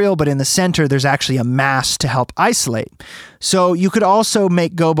material, but in the center, there's actually a mass to help isolate. So you could also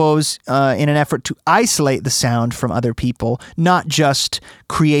make gobos in an effort to isolate the sound from other people, not just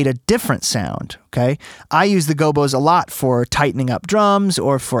create a different sound, okay? I use the gobos a lot for tightening up drums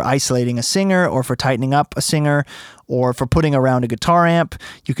or for isolating a singer or for tightening up a singer or for putting around a guitar amp.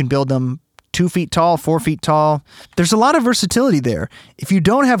 You can build them 2 feet tall, 4 feet tall. There's a lot of versatility there. If you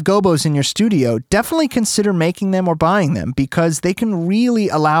don't have gobos in your studio, definitely consider making them or buying them because they can really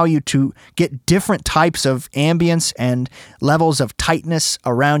allow you to get different types of ambience and levels of tightness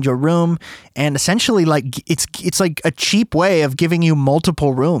around your room. And essentially, it's like a cheap way of giving you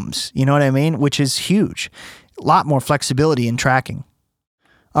multiple rooms. You know what I mean? Which is huge. A lot more flexibility in tracking.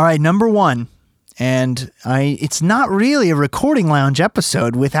 All right, number 1. And it's not really a recording lounge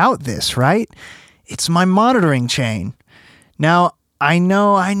episode without this, right? It's my monitoring chain. Now, I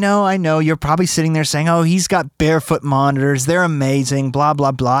know. You're probably sitting there saying, oh, he's got barefoot monitors. They're amazing, blah,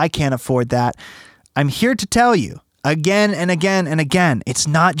 blah, blah. I can't afford that. I'm here to tell you again and again and again, it's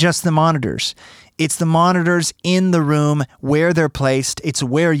not just the monitors. It's the monitors in the room, where they're placed. It's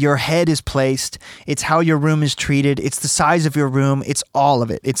where your head is placed. It's how your room is treated. It's the size of your room. It's all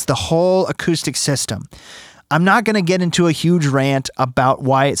of it. It's the whole acoustic system. I'm not going to get into a huge rant about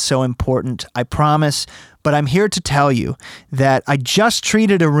why it's so important, I promise, but I'm here to tell you that I just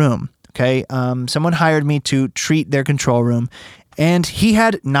treated a room, okay? Someone hired me to treat their control room, and he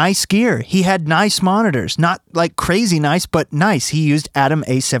had nice gear. He had nice monitors. Not like crazy nice, but nice. He used Atom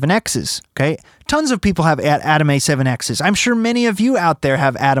A7Xs, okay? Tons of people have Atom A7Xs. I'm sure many of you out there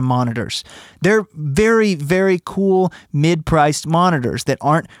have Atom monitors. They're very, very cool mid-priced monitors that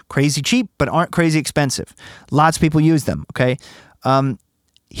aren't crazy cheap, but aren't crazy expensive. Lots of people use them, okay?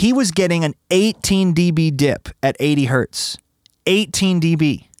 He was getting an 18 dB dip at 80 hertz. 18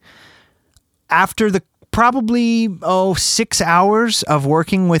 dB. After the probably 6 hours of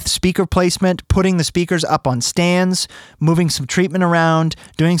working with speaker placement, putting the speakers up on stands, moving some treatment around,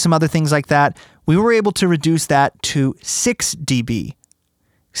 doing some other things like that, we were able to reduce that to 6 dB.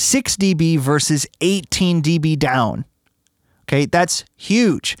 6 dB versus 18 dB down. Okay, that's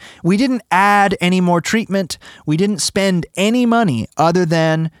huge. We didn't add any more treatment. We didn't spend any money other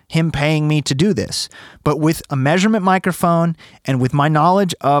than him paying me to do this. But with a measurement microphone and with my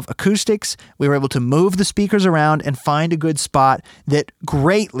knowledge of acoustics, we were able to move the speakers around and find a good spot that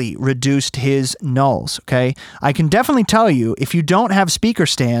greatly reduced his nulls, okay? I can definitely tell you, if you don't have speaker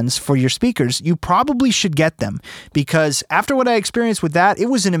stands for your speakers, you probably should get them because after what I experienced with that, it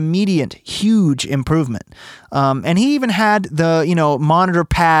was an immediate, huge improvement. And he even had the, monitor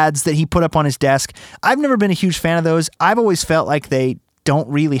pads that he put up on his desk. I've never been a huge fan of those. I've always felt like they don't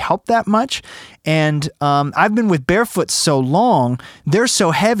really help that much. And I've been with Barefoot so long, they're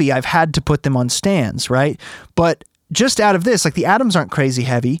so heavy, I've had to put them on stands, right? But just out of this, like the Atoms aren't crazy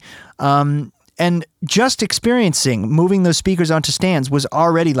heavy. And just experiencing moving those speakers onto stands was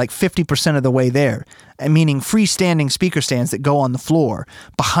already like 50% of the way there, meaning freestanding speaker stands that go on the floor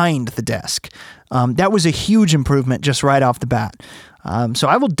behind the desk. That was a huge improvement just right off the bat. So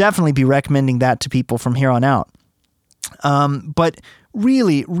I will definitely be recommending that to people from here on out. But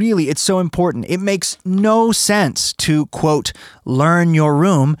really, really, it's so important. It makes no sense to, quote, learn your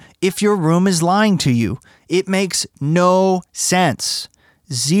room if your room is lying to you. It makes no sense.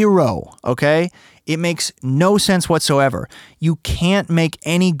 Zero, okay? It makes no sense whatsoever. You can't make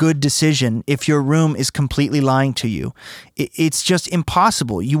any good decision if your room is completely lying to you. It's just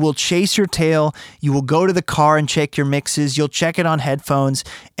impossible. You will chase your tail. You will go to the car and check your mixes. You'll check it on headphones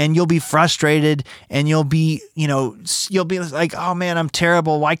and you'll be frustrated and you'll be like, oh man, I'm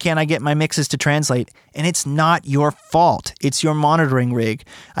terrible. Why can't I get my mixes to translate? And it's not your fault. It's your monitoring rig.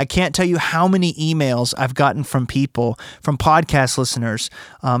 I can't tell you how many emails I've gotten from people, from podcast listeners,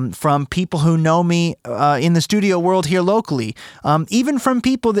 from people who know me in the studio world here locally, even from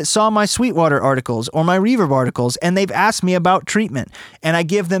people that saw my Sweetwater articles or my Reverb articles, and they've asked me about treatment, and I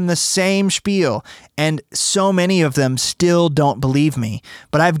give them the same spiel, and so many of them still don't believe me.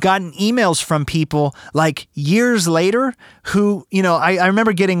 But I've gotten emails from people like years later who, I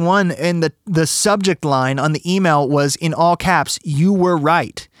remember getting one, and the subject line on the email was in all caps, "You were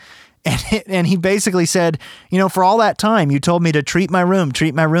right." And he basically said, for all that time, you told me to treat my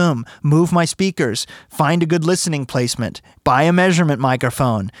room, move my speakers, find a good listening placement, buy a measurement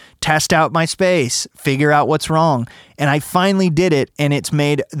microphone, test out my space, figure out what's wrong. And I finally did it, and it's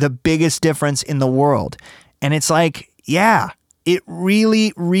made the biggest difference in the world. And it's like, yeah, it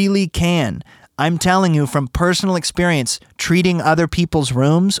really, really can. I'm telling you from personal experience, treating other people's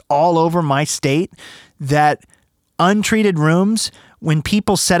rooms all over my state, that untreated rooms, when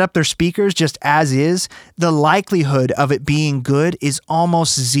people set up their speakers just as is, the likelihood of it being good is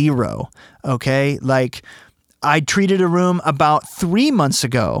almost zero, okay? Like, I treated a room about 3 months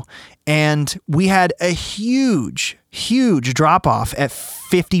ago, and we had a huge drop-off at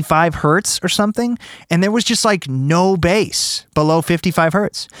 55 hertz or something, and there was just like no bass below 55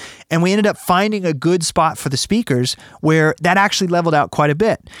 hertz. And we ended up finding a good spot for the speakers where that actually leveled out quite a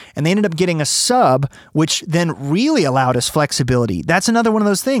bit. And they ended up getting a sub, which then really allowed us flexibility. That's another one of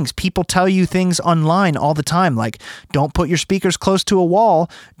those things. People tell you things online all the time, like, don't put your speakers close to a wall,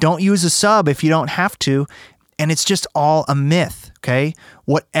 don't use a sub if you don't have to. And it's just all a myth, okay?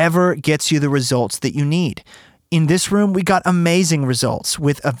 Whatever gets you the results that you need. In this room, we got amazing results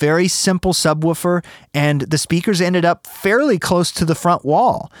with a very simple subwoofer, and the speakers ended up fairly close to the front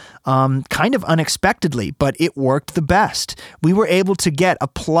wall, kind of unexpectedly, but it worked the best. We were able to get a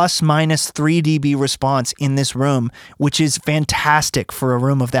plus minus 3 dB response in this room, which is fantastic for a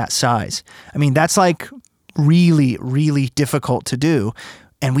room of that size. I mean, that's like really, really difficult to do.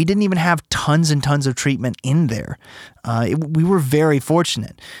 And we didn't even have tons and tons of treatment in there. We were very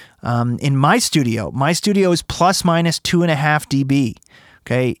fortunate. In my studio is plus minus 2.5 dB.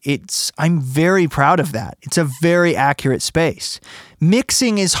 Okay, I'm very proud of that. It's a very accurate space.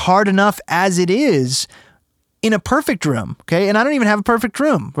 Mixing is hard enough as it is in a perfect room, okay? And I don't even have a perfect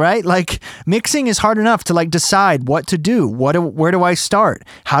room, right? Like, mixing is hard enough to decide what to do. Where do I start?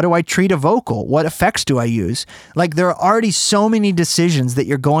 How do I treat a vocal? What effects do I use? Like, there are already so many decisions that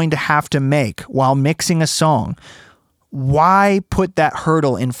you're going to have to make while mixing a song. Why put that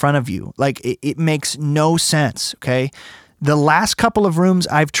hurdle in front of you? Like, it makes no sense, okay? The last couple of rooms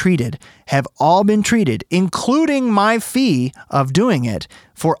I've treated have all been treated, including my fee of doing it,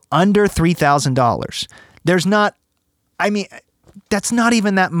 for under $3,000. That's not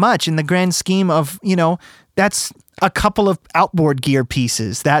even that much in the grand scheme of, that's a couple of outboard gear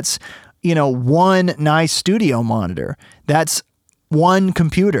pieces. That's, one nice studio monitor. That's one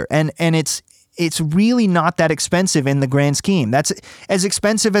computer. And it's really not that expensive in the grand scheme. That's as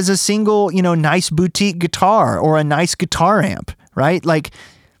expensive as a single, nice boutique guitar or a nice guitar amp, right?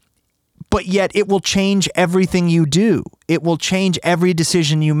 But yet it will change everything you do. It will change every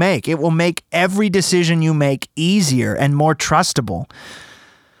decision you make. It will make every decision you make easier and more trustable.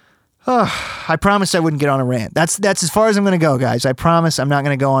 I promised I wouldn't get on a rant. That's as far as I'm going to go, guys. I promise I'm not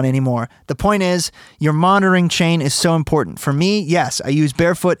going to go on anymore. The point is, your monitoring chain is so important. For me, yes, I use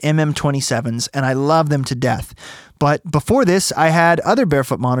Barefoot MM27s, and I love them to death. But before this, I had other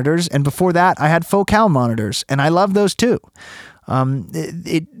Barefoot monitors, and before that, I had Focal monitors, and I love those too.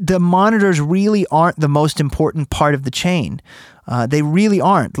 The monitors really aren't the most important part of the chain. They really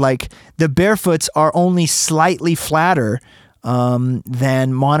aren't. Like, the Barefoots are only slightly flatter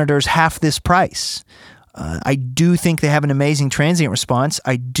than monitors half this price. I do think they have an amazing transient response.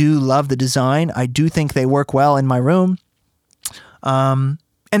 I do love the design. I do think they work well in my room.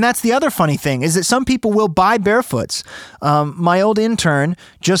 And that's the other funny thing, is that some people will buy barefoots. My old intern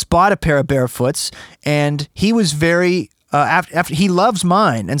just bought a pair of barefoots, and he was very, after he loves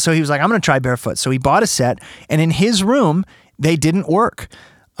mine. And so he was like, I'm going to try barefoot. So he bought a set, and in his room, they didn't work.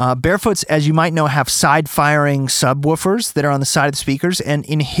 Barefoots, as you might know, have side-firing subwoofers that are on the side of the speakers, and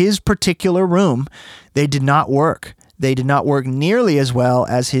in his particular room, they did not work. They did not work nearly as well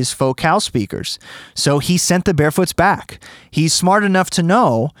as his Focal speakers. So he sent the barefoots back. He's smart enough to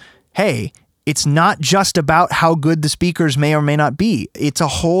know, hey, it's not just about how good the speakers may or may not be. It's a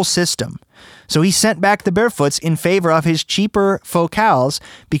whole system. So he sent back the barefoots in favor of his cheaper Focals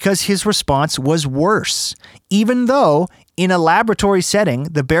because his response was worse, even though in a laboratory setting,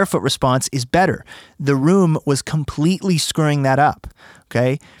 the barefoot response is better. The room was completely screwing that up,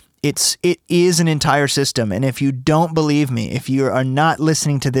 okay? It is an entire system, and if you don't believe me, if you are not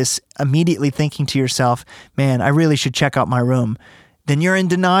listening to this immediately thinking to yourself, man, I really should check out my room, then you're in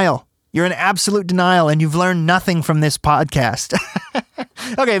denial. You're in absolute denial, and you've learned nothing from this podcast.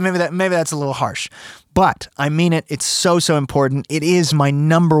 Okay, maybe that's a little harsh, but I mean it. It's so important. It is my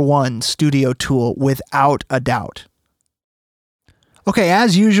number one studio tool without a doubt. Okay,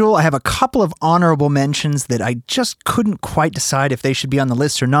 as usual, I have a couple of honorable mentions that I just couldn't quite decide if they should be on the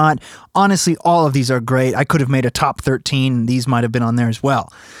list or not. Honestly, all of these are great. I could have made a top 13, and these might have been on there as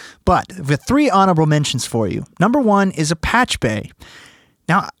well. But with 3 honorable mentions for you. Number 1 is a patch bay.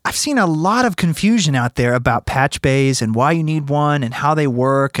 Now, I've seen a lot of confusion out there about patch bays and why you need one and how they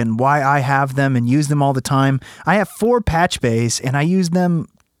work and why I have them and use them all the time. I have 4 patch bays, and I use them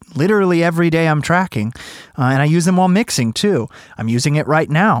literally every day I'm tracking, and I use them while mixing too. I'm using it right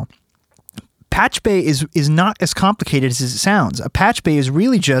now. Patch bay is not as complicated as it sounds. A patch bay is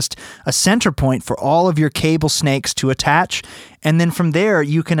really just a center point for all of your cable snakes to attach, and then from there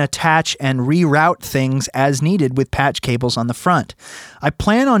you can attach and reroute things as needed with patch cables on the front. I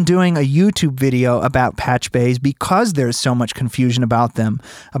plan on doing a YouTube video about patch bays because there's so much confusion about them,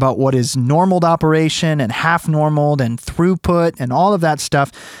 about what is normaled operation and half normaled and throughput and all of that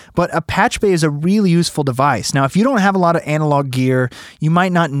stuff. But a patch bay is a really useful device. Now, if you don't have a lot of analog gear, you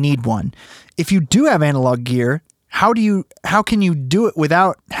might not need one. If you do have analog gear, how can you do it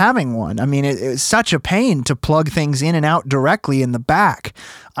without having one? I mean, it's such a pain to plug things in and out directly in the back.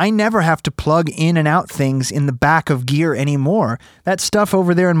 I never have to plug in and out things in the back of gear anymore. That stuff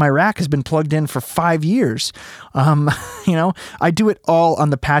over there in my rack has been plugged in for 5 years. I do it all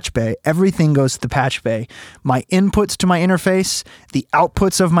on the patch bay. Everything goes to the patch bay. My inputs to my interface, the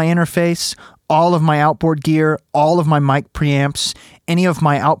outputs of my interface, all of my outboard gear, all of my mic preamps, any of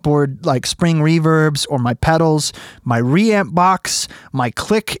my outboard like spring reverbs or my pedals, my reamp box, my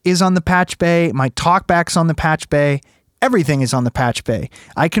click is on the patch bay, my talkback's on the patch bay, everything is on the patch bay.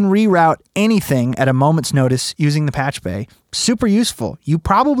 I can reroute anything at a moment's notice using the patch bay. Super useful. You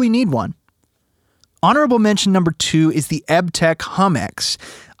probably need one. Honorable mention number 2 is the EBTech HumX.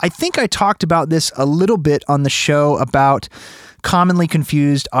 I think I talked about this a little bit on the show about commonly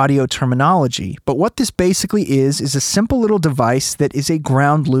confused audio terminology, but what this basically is a simple little device that is a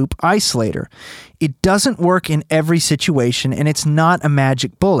ground loop isolator. It doesn't work in every situation, and it's not a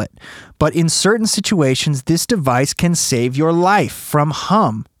magic bullet, but in certain situations, this device can save your life from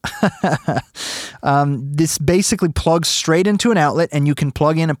hum. This basically plugs straight into an outlet, and you can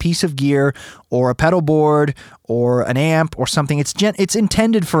plug in a piece of gear or a pedal board or an amp or something. It's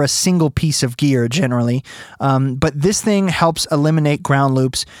intended for a single piece of gear generally, but this thing helps eliminate ground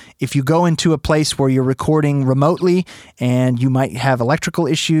loops. If you go into a place where you're recording remotely and you might have electrical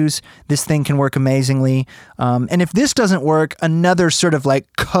issues, this thing can work amazingly. And if this doesn't work, another sort of like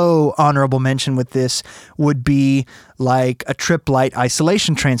co-honorable mention with this would be like a trip light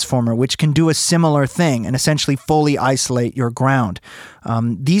isolation transformer, which can do a similar thing and essentially fully isolate your ground.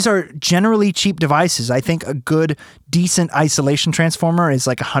 These are generally cheap devices. I think a good, decent isolation transformer is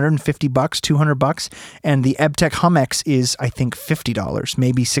like $150, $200, and the EBTech HumX is, I think, $50,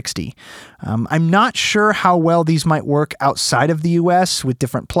 maybe $60. I'm not sure how well these might work outside of the US with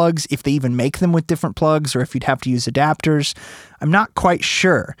different plugs, if they even make them with different plugs, or if you'd have to use adapters. I'm not quite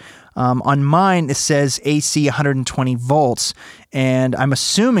sure. On mine, it says AC 120 volts, and I'm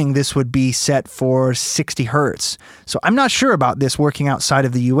assuming this would be set for 60 hertz. So I'm not sure about this working outside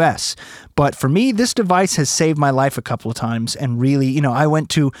of the US. But for me, this device has saved my life a couple of times. And really, I went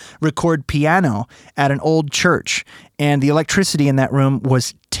to record piano at an old church, and the electricity in that room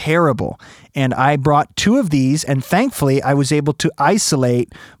was terrible. And I brought 2 of these, and thankfully I was able to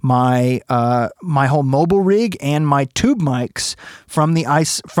isolate my my whole mobile rig and my tube mics from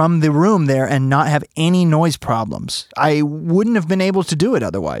the room there and not have any noise problems. I wouldn't have been able to do it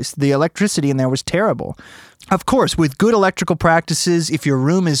otherwise. The electricity in there was terrible. Of course, with good electrical practices, if your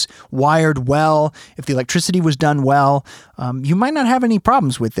room is wired well, if the electricity was done well, you might not have any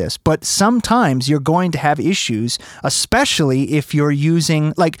problems with this. But sometimes you're going to have issues, especially if you're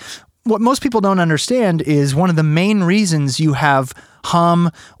using, like, what most people don't understand is one of the main reasons you have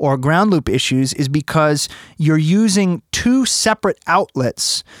hum or ground loop issues is because you're using two separate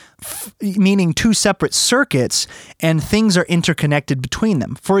outlets, meaning two separate circuits, and things are interconnected between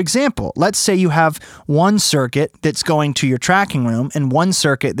them. For example, let's say you have one circuit that's going to your tracking room and one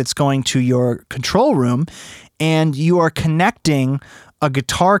circuit that's going to your control room, and you are connecting a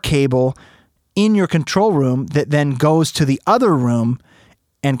guitar cable in your control room that then goes to the other room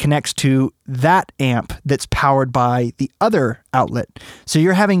and connects to that amp that's powered by the other outlet. So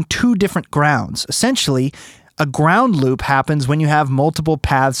you're having two different grounds. Essentially, a ground loop happens when you have multiple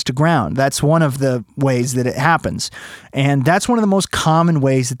paths to ground. That's one of the ways that it happens. And that's one of the most common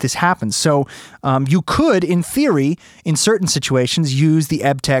ways that this happens. So you could, in theory, in certain situations, use the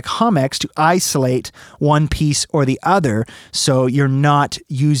EBTech HumX to isolate one piece or the other so you're not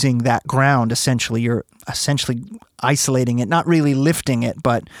using that ground, essentially. You're essentially isolating it, not really lifting it,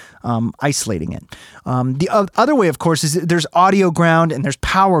 but isolating it. The other way, of course, is that there's audio ground and there's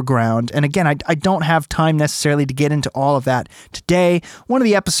power ground. And again, I don't have time necessarily to get into all of that today. One of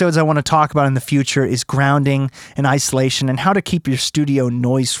the episodes I want to talk about in the future is grounding and isolation and how to keep your studio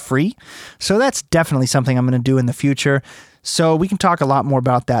noise-free. So that's definitely something I'm going to do in the future. So we can talk a lot more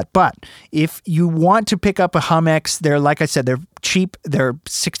about that. But if you want to pick up a HumX, they're, like I said, they're cheap. They're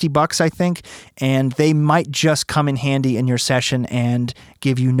 $60, I think, and they might just come in handy in your session and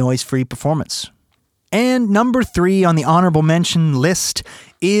give you noise-free performance. And number 3 on the honorable mention list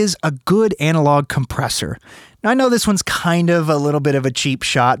is a good analog compressor. Now, I know this one's kind of a little bit of a cheap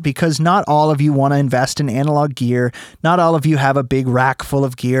shot because not all of you want to invest in analog gear. Not all of you have a big rack full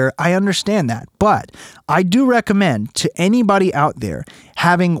of gear. I understand that. But I do recommend to anybody out there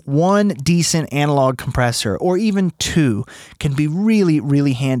having one decent analog compressor or even two can be really,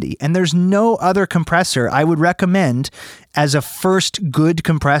 really handy. And there's no other compressor I would recommend as a first good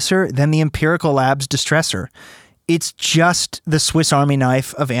compressor than the Empirical Labs Distressor. It's just the Swiss Army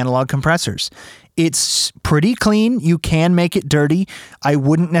knife of analog compressors. It's pretty clean. You can make it dirty. I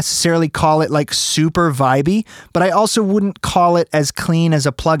wouldn't necessarily call it like super vibey, but I also wouldn't call it as clean as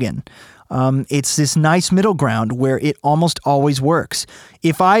a plugin. It's this nice middle ground where it almost always works.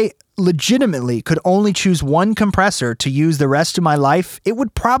 If I legitimately could only choose one compressor to use the rest of my life, it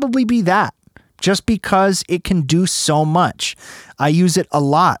would probably be that. Just because it can do so much. I use it a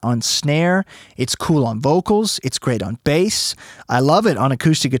lot on snare. It's cool on vocals. It's great on bass. I love it on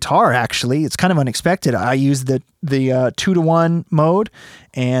acoustic guitar, actually. It's kind of unexpected. I use the 2-to-1 mode,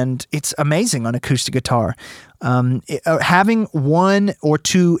 and it's amazing on acoustic guitar. Having one or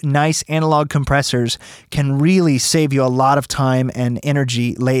two nice analog compressors can really save you a lot of time and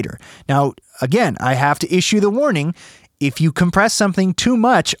energy later. Now, again, I have to issue the warning. If you compress something too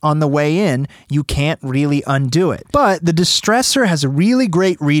much on the way in, you can't really undo it. But the Distressor has a really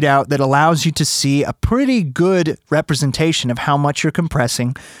great readout that allows you to see a pretty good representation of how much you're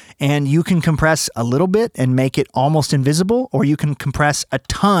compressing. And you can compress a little bit and make it almost invisible, or you can compress a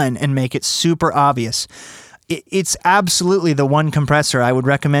ton and make it super obvious. It's absolutely the one compressor I would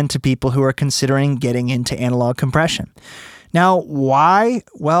recommend to people who are considering getting into analog compression. Now, why?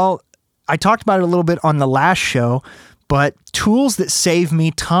 Well, I talked about it a little bit on the last show, but tools that save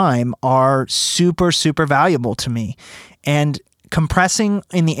me time are super, super valuable to me. And compressing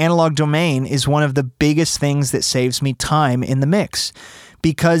in the analog domain is one of the biggest things that saves me time in the mix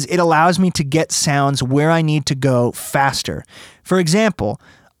because it allows me to get sounds where I need to go faster. For example,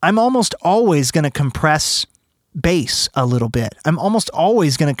 I'm almost always going to compress bass a little bit. I'm almost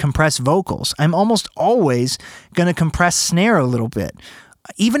always going to compress vocals. I'm almost always going to compress snare a little bit.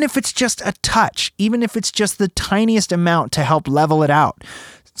 Even if it's just a touch, even if it's just the tiniest amount to help level it out.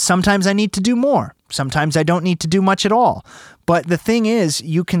 Sometimes I need to do more. Sometimes I don't need to do much at all. But the thing is,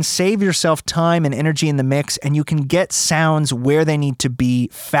 you can save yourself time and energy in the mix, and you can get sounds where they need to be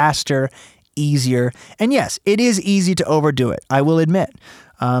faster, easier. And yes, it is easy to overdo it, I will admit.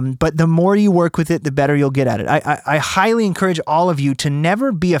 But the more you work with it, the better you'll get at it. I highly encourage all of you to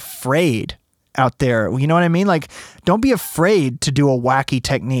never be afraid out there. You know what I mean? Like, don't be afraid to do a wacky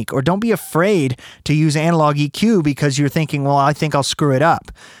technique, or don't be afraid to use analog EQ because you're thinking, well, I think I'll screw it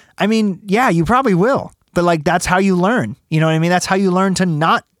up. I mean, yeah, you probably will, but like, that's how you learn. You know what I mean? That's how you learn to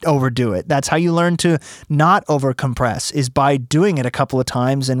not overdo it. That's how you learn to not overcompress, is by doing it a couple of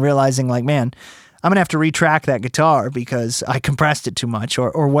times and realizing like, man, I'm going to have to retrack that guitar because I compressed it too much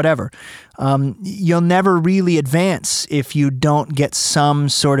or whatever. You'll never really advance if you don't get some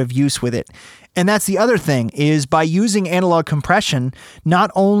sort of use with it. And that's the other thing, is by using analog compression,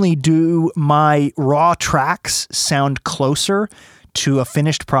 not only do my raw tracks sound closer to a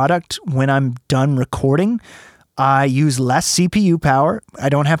finished product when I'm done recording, I use less CPU power. I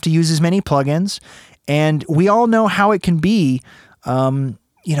don't have to use as many plugins. And we all know how it can be,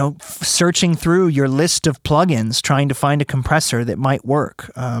 searching through your list of plugins, trying to find a compressor that might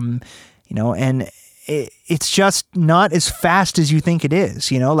work, and it's just not as fast as you think it is,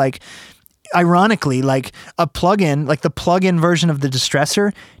 Ironically, like a plugin, like the plugin version of the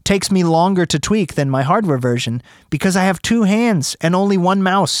distressor takes me longer to tweak than my hardware version because I have two hands and only one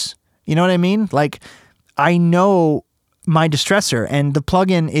mouse. You know what I mean? Like I know my distressor and the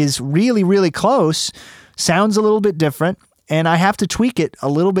plugin is really, really close, sounds a little bit different, and I have to tweak it a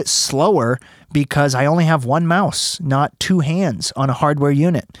little bit slower because I only have one mouse, not two hands on a hardware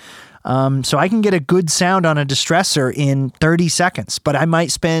unit. So I can get a good sound on a distressor in 30 seconds, but I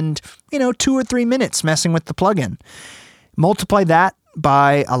might spend, 2 or 3 minutes messing with the plugin. Multiply that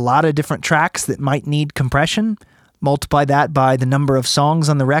by a lot of different tracks that might need compression. Multiply that by the number of songs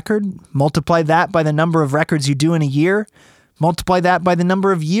on the record. Multiply that by the number of records you do in a year. Multiply that by the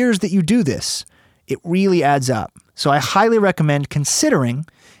number of years that you do this. It really adds up. So I highly recommend considering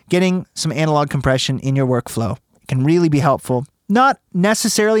getting some analog compression in your workflow. It can really be helpful. Not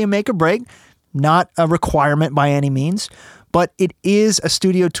necessarily a make or break, not a requirement by any means, but it is a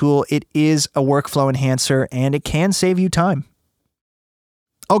studio tool, it is a workflow enhancer, and it can save you time.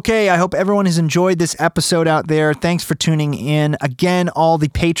 Okay, I hope everyone has enjoyed this episode out there. Thanks for tuning in. Again, all the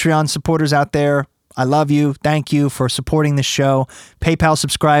Patreon supporters out there, I love you. Thank you for supporting the show. PayPal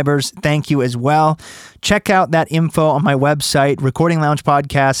subscribers, thank you as well. Check out that info on my website,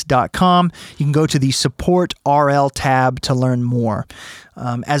 recordingloungepodcast.com. You can go to the Support RL tab to learn more.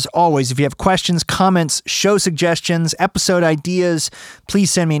 As always, if you have questions, comments, show suggestions, episode ideas,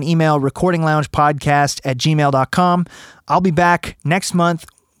 please send me an email, recordingloungepodcast@gmail.com. I'll be back next month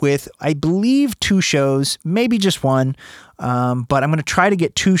with, I believe, 2 shows, maybe just 1. But I'm going to try to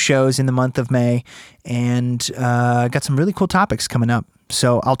get 2 shows in the month of May, and got some really cool topics coming up.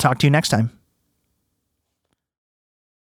 So I'll talk to you next time.